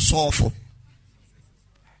 or so for.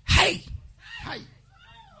 Hey, hey.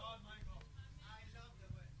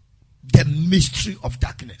 The mystery of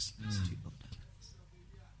darkness.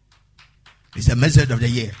 It's the message of the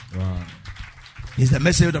year. Wow. It's the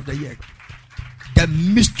message of the year. The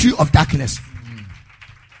mystery of darkness.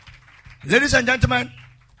 Ladies and gentlemen,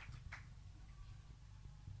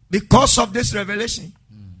 because of this revelation,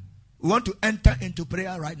 we want to enter into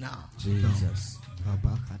prayer right now. Jesus.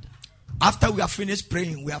 After we have finished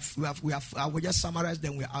praying, I will just summarize,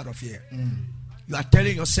 then we're out of here. You are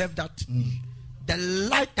telling yourself that the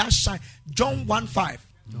light that shines, John 1:5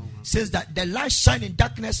 says that the light shine in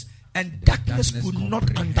darkness and darkness could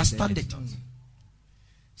not understand it.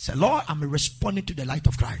 Say, Lord, I'm responding to the light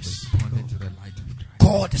of Christ. Responding to the light of Christ.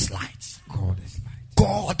 God is light. God is light.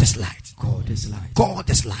 God is light. God is light. God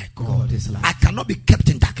is light. God is light. I cannot be kept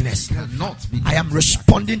in darkness. Cannot be. I am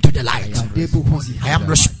responding to the light. I am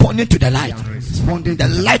responding to the light. Responding The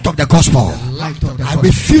light of the gospel. light of the I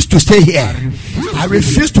refuse to stay here. I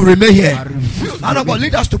refuse to remain here. Man of God,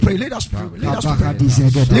 lead us to pray. Lead us to pray. Lead us to pray.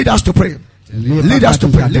 Lead us to pray. Lead us to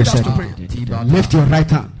pray. Lead us to pray. Lift your right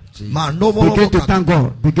hand. Man, no Begin to thank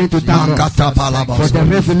God. Begin to thank God for the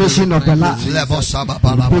revelation of the light.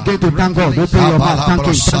 Begin to thank God. Open your mouth. Thank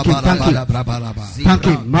Him. Thank Him. Thank Him. Thank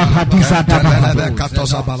Him. Mahadisa Dabahadu.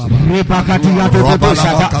 Rebakadia Dodo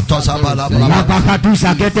Shaba.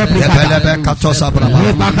 Labakadusa Gete Brigada.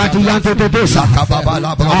 Rebakadia Dodo Shaba.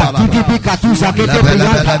 Akidibi Katusa Gete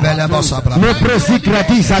Brigada. Lepresi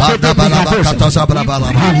Gradisa Gete Brigada.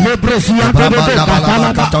 Lepresi Dodo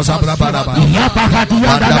Brigada.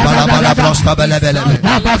 Yabakadia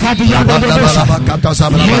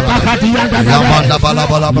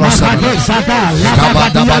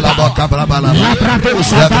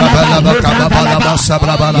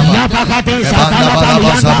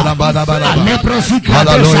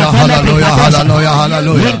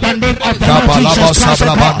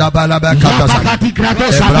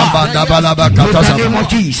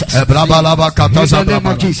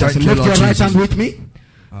with me.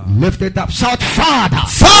 Lift it up. Shout, Father.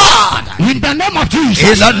 Father. In the name of Jesus.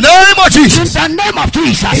 In the name of Jesus. In the name of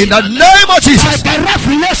Jesus. In the name of Jesus. By the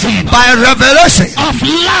revelation. By revelation Of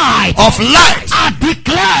light. of light.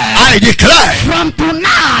 I declare. From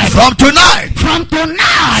tonight. From tonight. From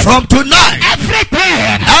tonight. From tonight. Everything.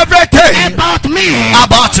 Everything About me.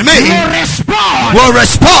 about me Will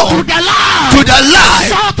respond. to the light. the light.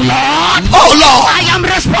 Shout, Lord. Oh Lord. I am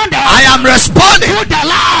responding. I am responding To the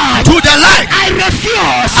light. to the light. I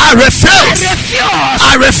refuse. I refuse.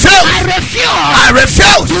 I refuse. I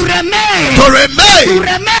refuse To remain. to remain.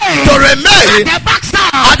 To remain At the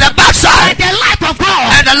backside. at the By backside. the light of God.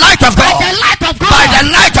 And the light of By God. the light of God. By the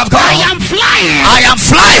light of I God. am flying. I am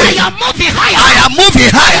flying. I am moving higher. I am moving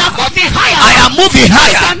I higher. am moving higher. I am moving In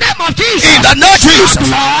higher. the name of Jesus. In the name of Jesus.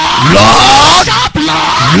 Lord. Lord. Shout,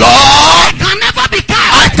 Lord. Lord. I can never be I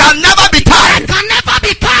tired. can never be I tired. can never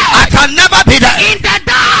be I tired. can never be there. In the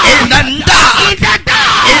dark. In the dark. In the dark.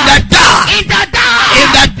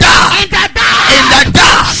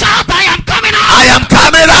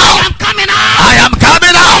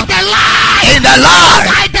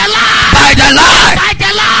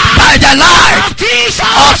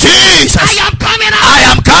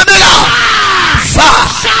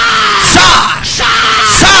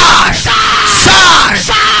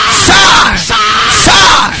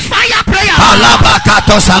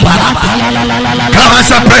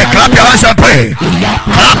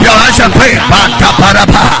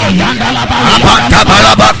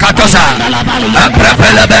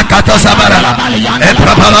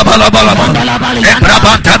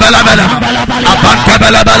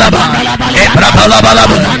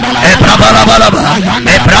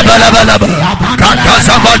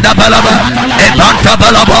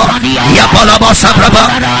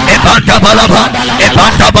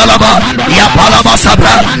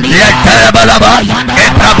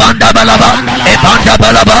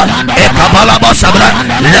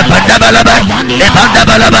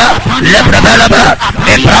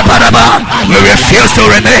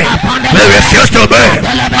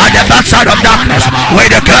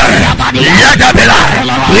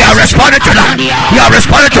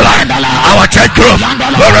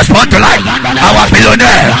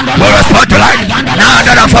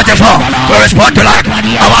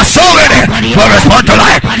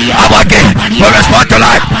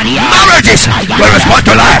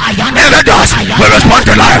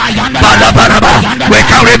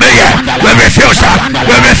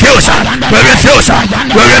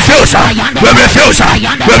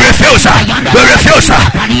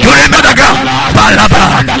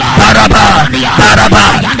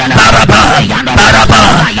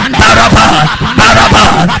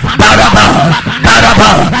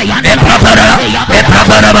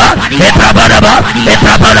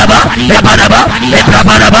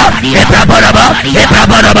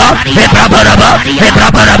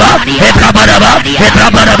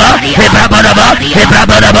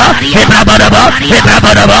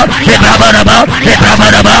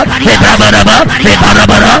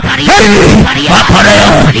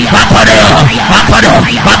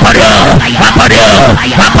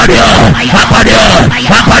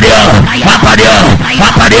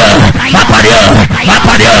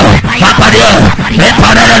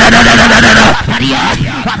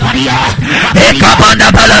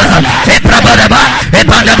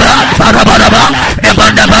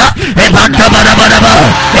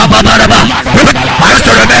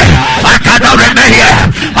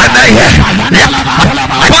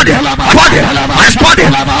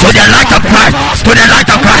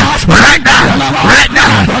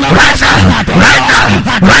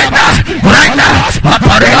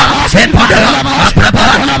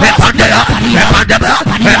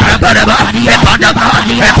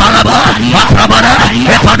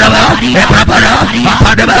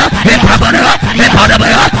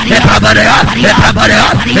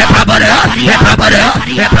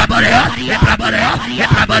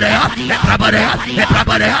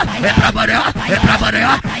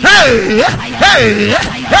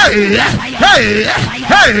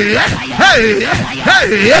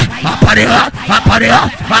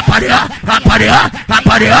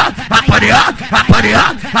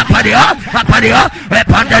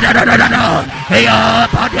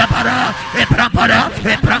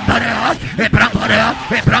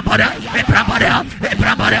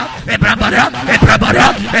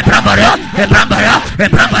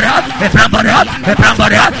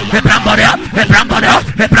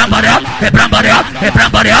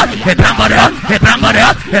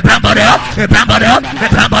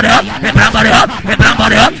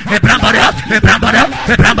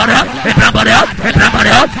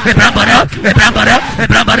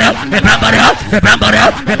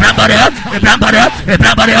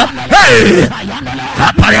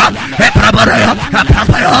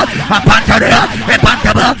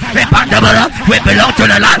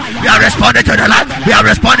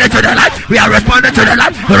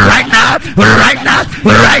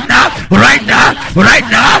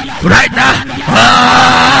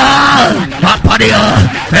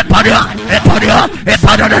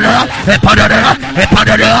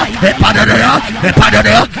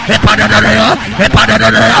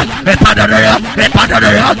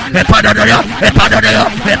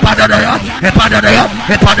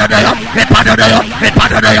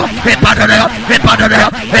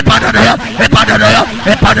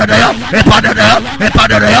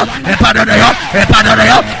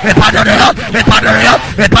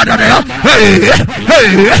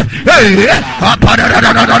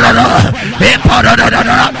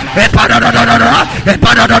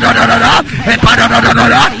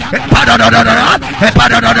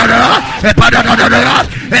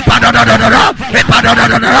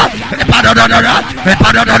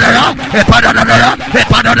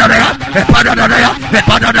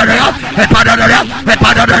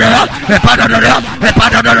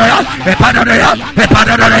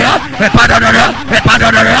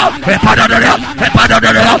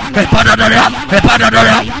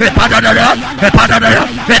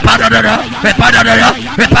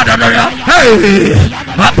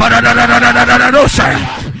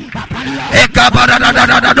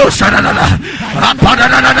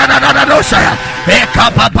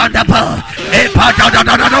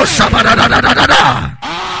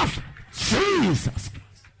 Jesus.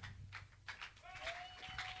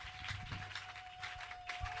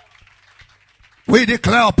 We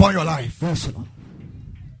declare upon your life. Yes, Lord.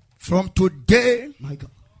 From today, My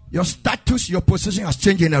God. your status, your position has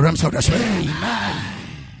changed in the realms of the spirit. Amen.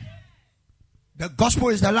 The gospel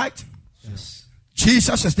is the light. Yes.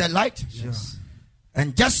 Jesus is the light. Yes.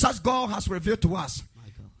 And just as God has revealed to us, My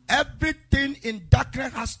God. everything in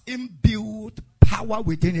darkness has inbuilt power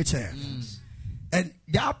within itself. And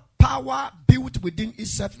that power built within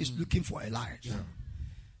itself is looking for a light.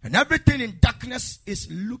 And everything in darkness is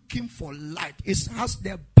looking for light. It has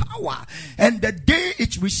the power. And the day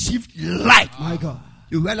it received light, My God.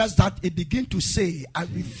 you realize that it begins to say, I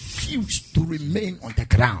refuse to remain on the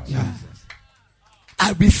ground.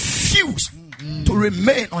 I refuse to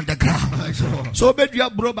remain on the ground. So maybe you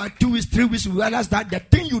bro by 2 weeks, 3 weeks, you realize that the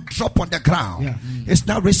thing you drop on the ground is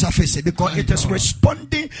now resurfacing because it is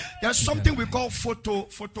responding. There's something we call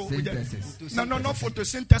photosynthesis. No, not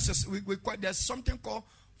photosynthesis. We call, there's something called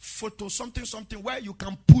something where you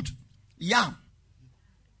can put yam.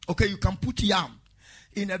 Okay, you can put yam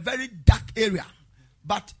in a very dark area,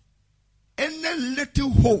 but any little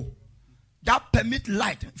hole that permit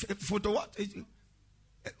light. Photo what?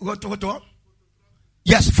 What?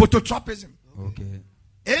 Yes, phototropism. Okay.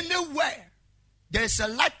 Anywhere there's a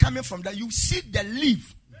light coming from there, you see the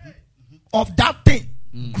leaf of that thing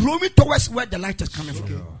growing towards where the light is coming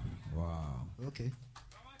from. Wow. Okay.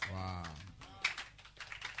 Wow.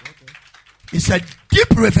 It's a deep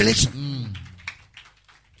revelation.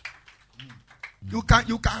 You can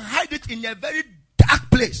hide it in a very dark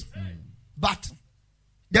place, but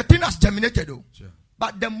the thing has germinated though. Sure.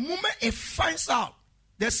 But the moment it finds out,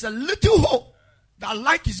 there's a little hole that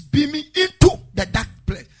light is beaming into the dark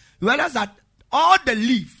place. You realize that all the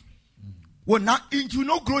leaf will now, it will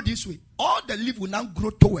not grow this way. All the leaf will now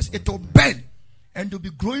grow towards, it will bend and will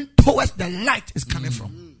be growing towards the light is coming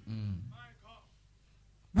from.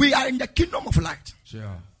 We are in the kingdom of light.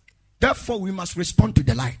 Sure. Therefore, we must respond to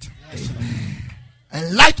the light.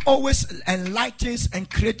 And light always enlightens and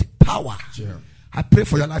creates power. Sure. I pray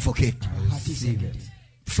for your life, okay? I receive it.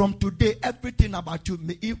 From today, everything about you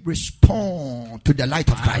may it respond to the light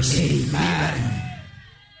of Christ. Amen.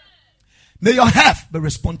 May your health be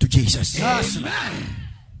respond to Jesus. Amen.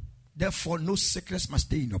 Therefore, no sickness must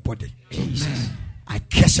stay in your body. Amen. I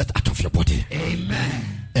curse it out of your body.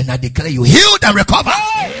 Amen. And I declare you healed and recover.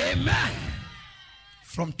 Amen.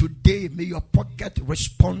 From today, may your pocket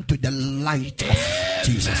respond to the light of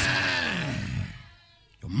Jesus.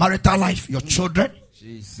 Your marital life, your children,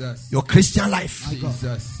 Jesus. your Christian life,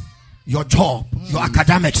 Jesus. your job, your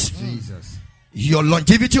academics, Jesus. your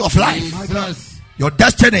longevity of life, Jesus. your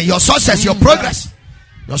destiny, your success, your progress,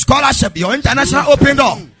 your scholarship, your international open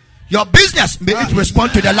door, your business, may it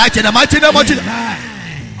respond to the light in the mighty name of Jesus.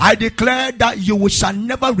 I declare that you shall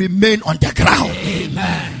never remain on the ground.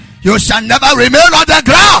 Amen. You shall never remain on the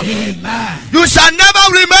ground. Amen. You shall never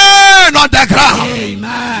remain on the ground.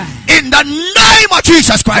 Amen. In the name of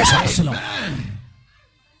Jesus Christ. Yes, Lord.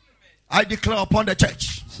 I declare upon the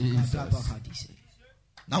church. Jesus.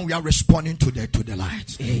 Now we are responding to the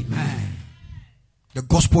light. Amen. The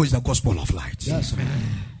gospel is the gospel of light. Yes, Lord.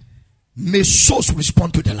 May souls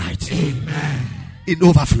respond to the light. Amen. In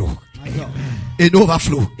overflow. Amen. In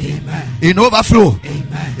overflow. Amen. In overflow.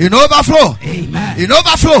 Amen. In overflow. Amen. In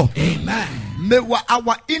overflow. Amen. May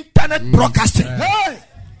our internet broadcasting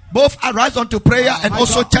both arise unto prayer and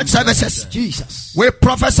also church services. Jesus. We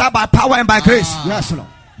prophesy by power and by grace. Yes, Lord.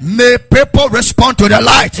 May people respond to the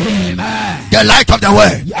light. Amen. The light of the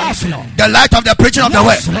word. Yes, Lord. The light of the preaching of the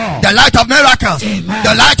word. Yes, Lord. The light of miracles. Amen.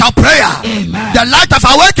 The light of prayer. Amen. The light of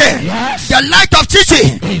awakening. Yes. The light of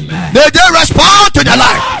teaching. Amen. May they respond to the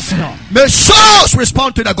light. Yes, Lord. May souls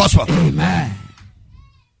respond to the gospel. Amen.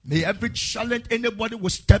 May every challenge anybody will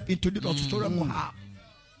step into the auditorium will have.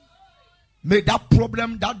 May that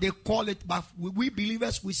problem that they call it, but we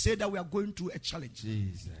believers, we say that we are going through a challenge.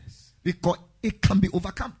 Jesus. Because it can be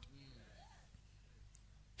overcome.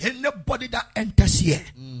 Anybody that enters here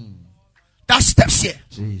this year.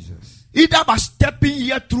 Jesus. Either by stepping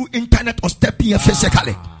here through internet or stepping here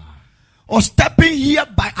physically. Or stepping here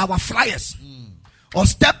by our flyers. Or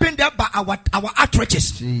stepping there by our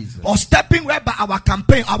outreaches. Jesus. Or stepping there by our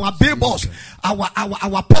campaign, our billboards,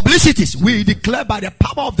 our publicities. We declare by the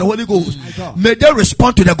power of the Holy Ghost. May they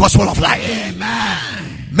respond to the gospel of life. Amen.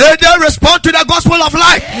 May they respond to the gospel of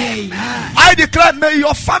life. Amen. I declare, may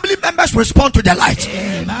your family members respond to the light.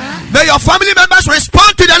 Amen. May your family members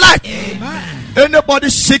respond to the light. Amen. Anybody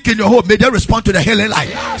sick in your home, may they respond to the healing light.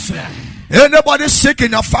 Yes. Anybody sick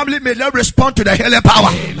in your family, may they respond to the healing power.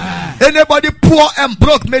 Amen. Anybody poor and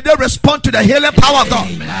broke, may they respond to the healing power of God.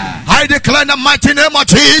 Amen. I declare in the mighty name of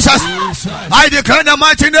Jesus. I declare in the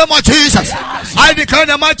mighty name of Jesus. I declare in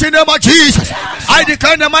the mighty name of Jesus. I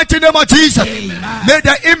declare in the mighty name of Jesus. May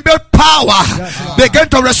the inbuilt power begin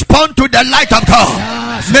to respond to the light of God.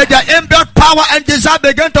 May the inbuilt power and desire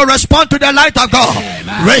begin to respond to the light of God.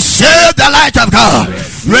 Receive the light of God.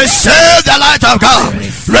 Receive the light of God.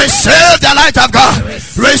 Receive the light of God.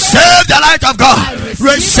 Receive the light of God.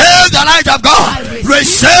 Receive the light of God.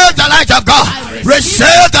 Receive the light of God.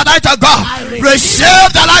 Receive the light of God.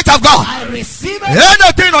 Receive the light of God.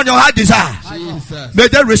 Anything on your heart desire, may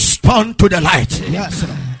they respond to the light.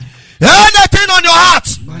 Anything on your heart,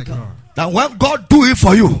 that when God do it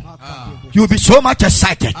for you, you'll be so much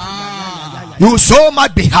excited. You will so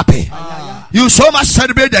much be happy. You will so much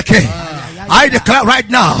celebrate the King. I declare right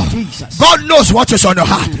now, God knows what is on your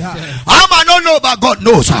heart. I might not know, but God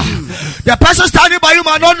knows. The person standing by you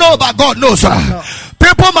might not know, but God knows.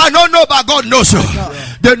 People might not know, but God knows.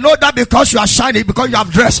 They know that because you are shining, because you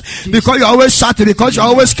have dressed, because you are always shouting, because you are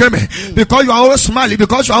always screaming, because you are always smiling,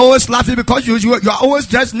 because you are always laughing, because you are always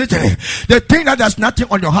dressed neatly. They think that there's nothing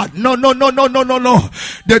on your heart. No.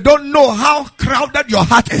 They don't know how crowded your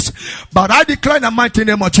heart is. But I declare in the mighty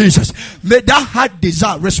name of Jesus, may that heart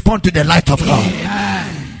desire respond to the light of God.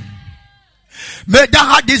 Amen. May that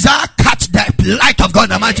heart desire catch the light of God in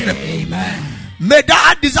the mighty name. Amen. May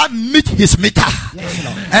that desire meet his meter.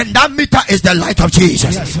 Yes, and that meter is the light of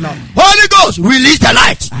Jesus. Yes, Holy Ghost, release the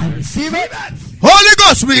light. I receive it. Holy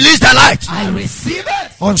Ghost, release the light. I receive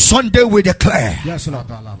it. On Sunday we declare. Yes, Lord.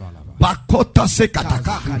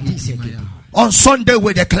 On Sunday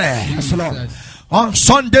we declare. Yes, Lord. On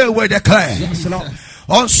Sunday we declare. Yes, Lord.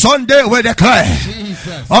 On Sunday we declare.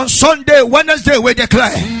 Jesus. On Sunday, Wednesday we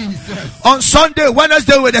declare. Jesus. On Sunday,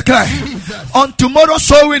 Wednesday we declare. Jesus. On tomorrow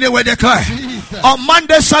soul winning we declare. Jesus. On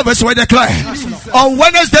Monday service we declare. Jesus. On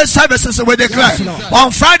Wednesday services we declare. Yes,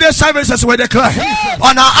 on Friday services we declare. Yes.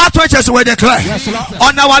 On our outreaches we declare. Yes,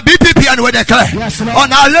 on our BPP and we declare. Yes,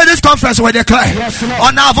 on our ladies conference we declare. Yes,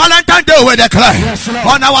 on our Valentine Day we declare. Yes,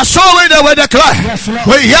 on our soul winning we declare. Yes,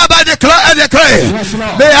 we hereby declare and declare. Yes,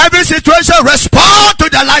 may every situation respond to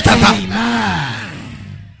the light of God. Amen.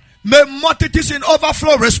 May multitudes in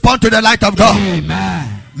overflow respond to the light of God.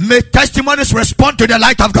 Amen. May testimonies respond to the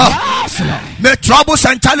light of God. Yes, may troubles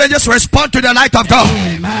and challenges respond to the light of God.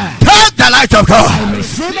 Amen. Take the light of God. I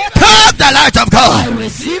receive it. Take the light of God. I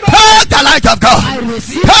receive it. Take the light of God. I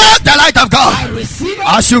receive Take the light of God. I receive it.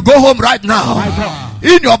 As you go home right now, My God.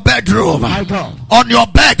 in your bedroom, My God. on your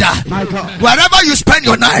bed, My God. wherever you spend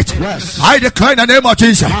your night, Yes. I declare in the name of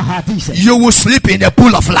Jesus, you will sleep in a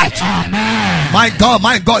pool of light. Amen.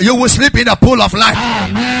 My God, you will sleep in a pool of light.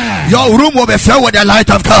 Amen. Your room will be filled with the light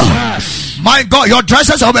of God. Yes. My God, your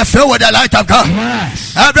dresses will be filled with the light of God.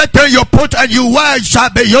 Yes. Everything you put and you wear shall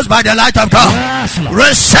be used by the light of God. Yes, Lord.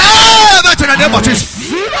 Receive it in the name of Jesus.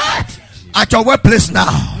 Receive it. At your workplace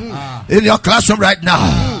now, in your classroom right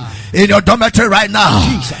now, in your dormitory right now,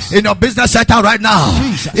 Jesus. in your business center right now,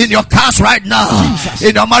 Jesus. in your cars right now, Jesus.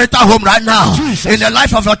 in your marital home right now, Jesus. in the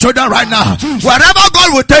life of your children right now, Jesus. wherever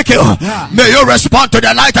God will take you, may you respond to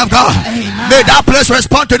the light of God. Amen. May that place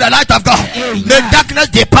respond to the light of God. Amen. May darkness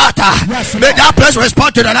depart. Yes, may that place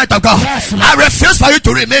respond to the light of God. Yes, I refuse for you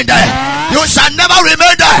to remain there. Yes. You shall never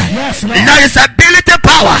remain there. Yes, there is ability,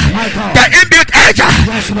 power, the inbuilt edge,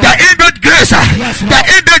 the inbuilt grace, the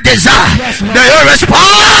inbuilt desire. May you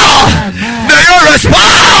respond. May you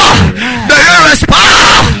respond. May you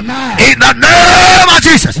respond. In the name of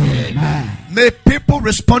Jesus. Amen. May people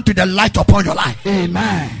respond to the light upon your life.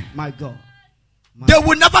 Amen. My God. They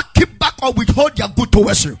will never keep back or withhold their good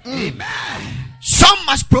towards you. Amen. Some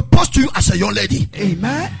must propose to you as a young lady.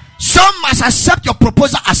 Amen. Some must accept your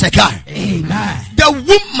proposal as a guy. Amen. The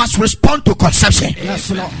womb must respond to conception.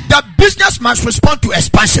 Yes, Lord. The business must respond to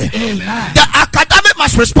expansion. Amen. The academic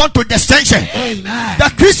must respond to distinction. Amen.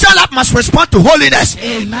 The Christian life must respond to holiness.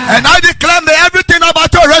 Amen. And I declare, may everything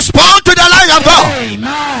about you respond to the light of God.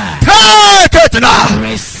 Amen. Take it now.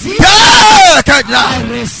 Receive. Take it now. I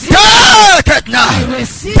receive. Take it now. I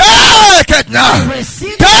receive Take it now. I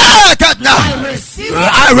receive Take it now. I receive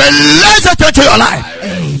I release it into your life.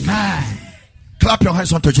 Amen. Clap your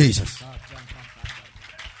hands unto Jesus.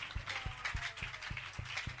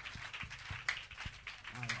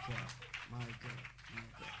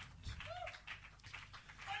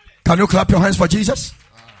 Can you clap your hands for Jesus?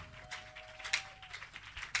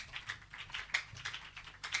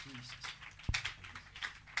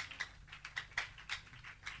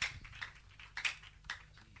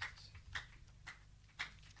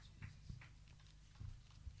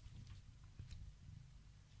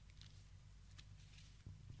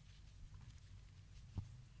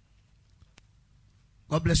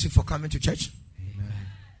 God bless you for coming to church. Amen.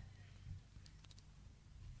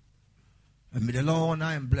 And may the Lord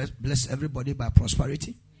honor and bless everybody by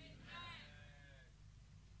prosperity.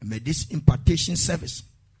 And may this impartation service,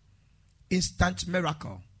 instant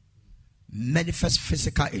miracle, manifest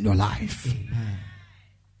physical in your life. Amen.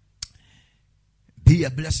 Be a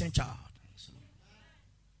blessing child.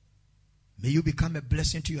 May you become a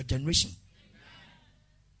blessing to your generation.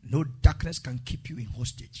 No darkness can keep you in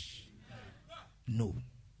hostage. No.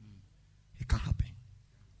 It can't happen.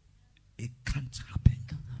 It can't happen.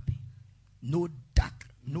 No dark,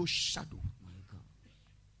 no shadow.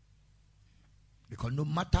 Because no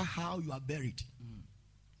matter how you are buried,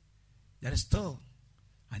 there is still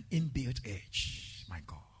an inbuilt edge. My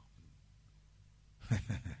God.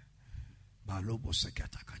 Balobo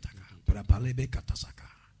sekatakataka. Prabalebe katasaka.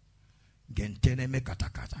 Genteneme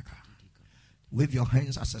katakataka. Wave your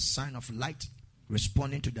hands as a sign of light,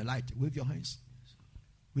 responding to the light. Wave your hands.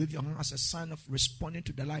 Wave your hand as a sign of responding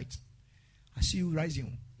to the light. I see you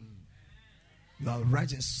rising. You are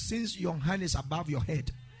rising. Since your hand is above your head,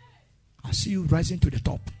 I see you rising to the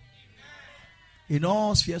top. In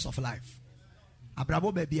all spheres of life.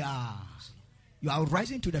 Abrabo baby, you are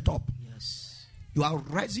rising to the top. Yes. You are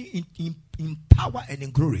rising in power and in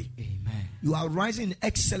glory. Amen. You are rising in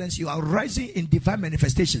excellence. You are rising in divine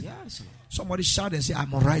manifestation. Yes. Somebody shout and say,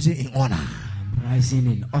 I'm rising in honor. I'm rising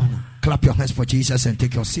in honor. Clap your hands for Jesus and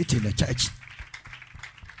take your seat in the church.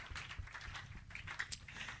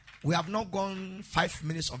 We have not gone 5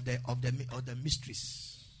 minutes of the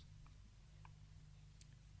mysteries.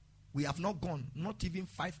 We have not gone, not even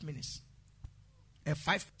 5 minutes.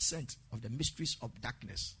 5% of the mysteries of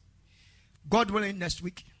darkness. God willing, next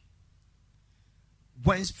week,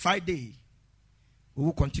 Wednesday, Friday, we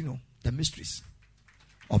will continue the mysteries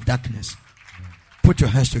of darkness. Put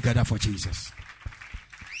your hands together for Jesus.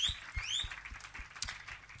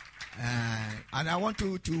 And I want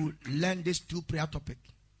you to learn these 2 prayer topics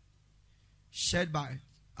shared by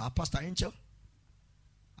our Pastor Angel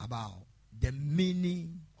about the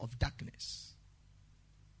meaning of darkness.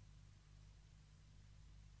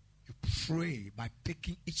 You pray by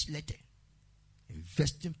picking each letter,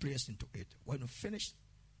 investing prayers into it. When you finish,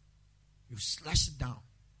 you slash it down.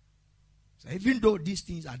 So even though these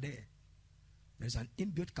things are there, there's an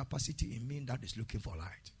inbuilt capacity in me that is looking for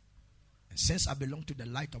light. And since I belong to the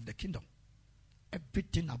light of the kingdom,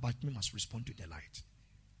 everything about me must respond to the light.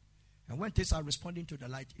 And when things are responding to the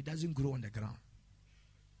light, it doesn't grow on the ground.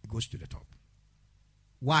 It goes to the top.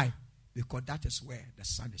 Why? Because that is where the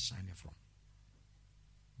sun is shining from.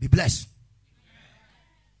 Be blessed.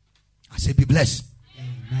 I say be blessed.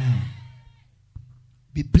 Amen.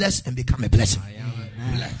 Be blessed and become a blessing. I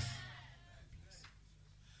am blessed.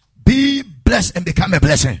 Be blessed and become a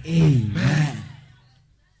blessing. Amen.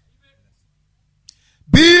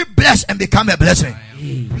 Be blessed and become a blessing.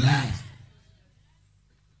 Amen.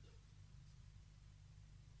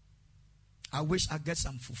 I wish I get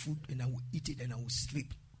some food and I will eat it and I will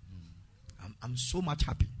sleep. I'm so much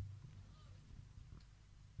happy.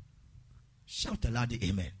 Shout aloud,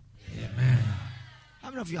 amen. Amen. How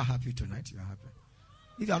many of you are happy tonight? You are happy.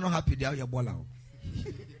 If you are not happy, they are your ball out.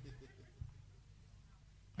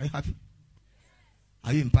 Are you happy?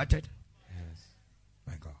 Are you imparted? Yes.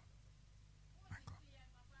 My God. My God.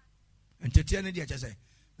 And to tell you, I just say,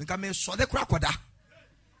 we come so the crocodile.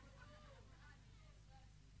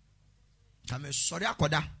 Come sorry,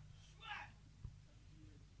 akoda.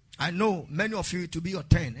 I know many of you to be your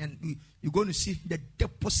turn, and you're going to see the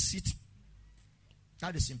deposit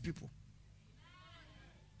that is in people.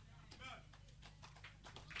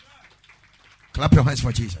 Clap your hands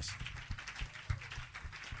for Jesus.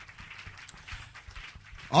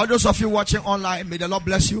 All those of you watching online, may the Lord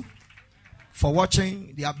bless you for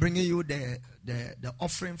watching. They are bringing you the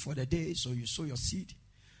offering for the day, so you sow your seed.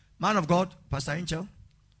 Man of God, Pastor Angel,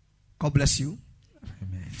 God bless you.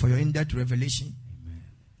 Amen. For your in-depth revelation. Amen.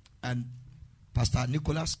 And Pastor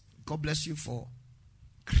Nicholas, God bless you for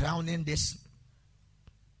crowning this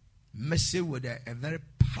message with a very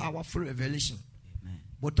powerful revelation. Amen.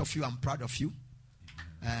 Both of you, I'm proud of you.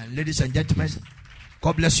 Ladies and gentlemen,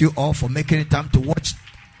 God bless you all for making it time to watch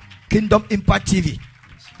Kingdom Impact TV.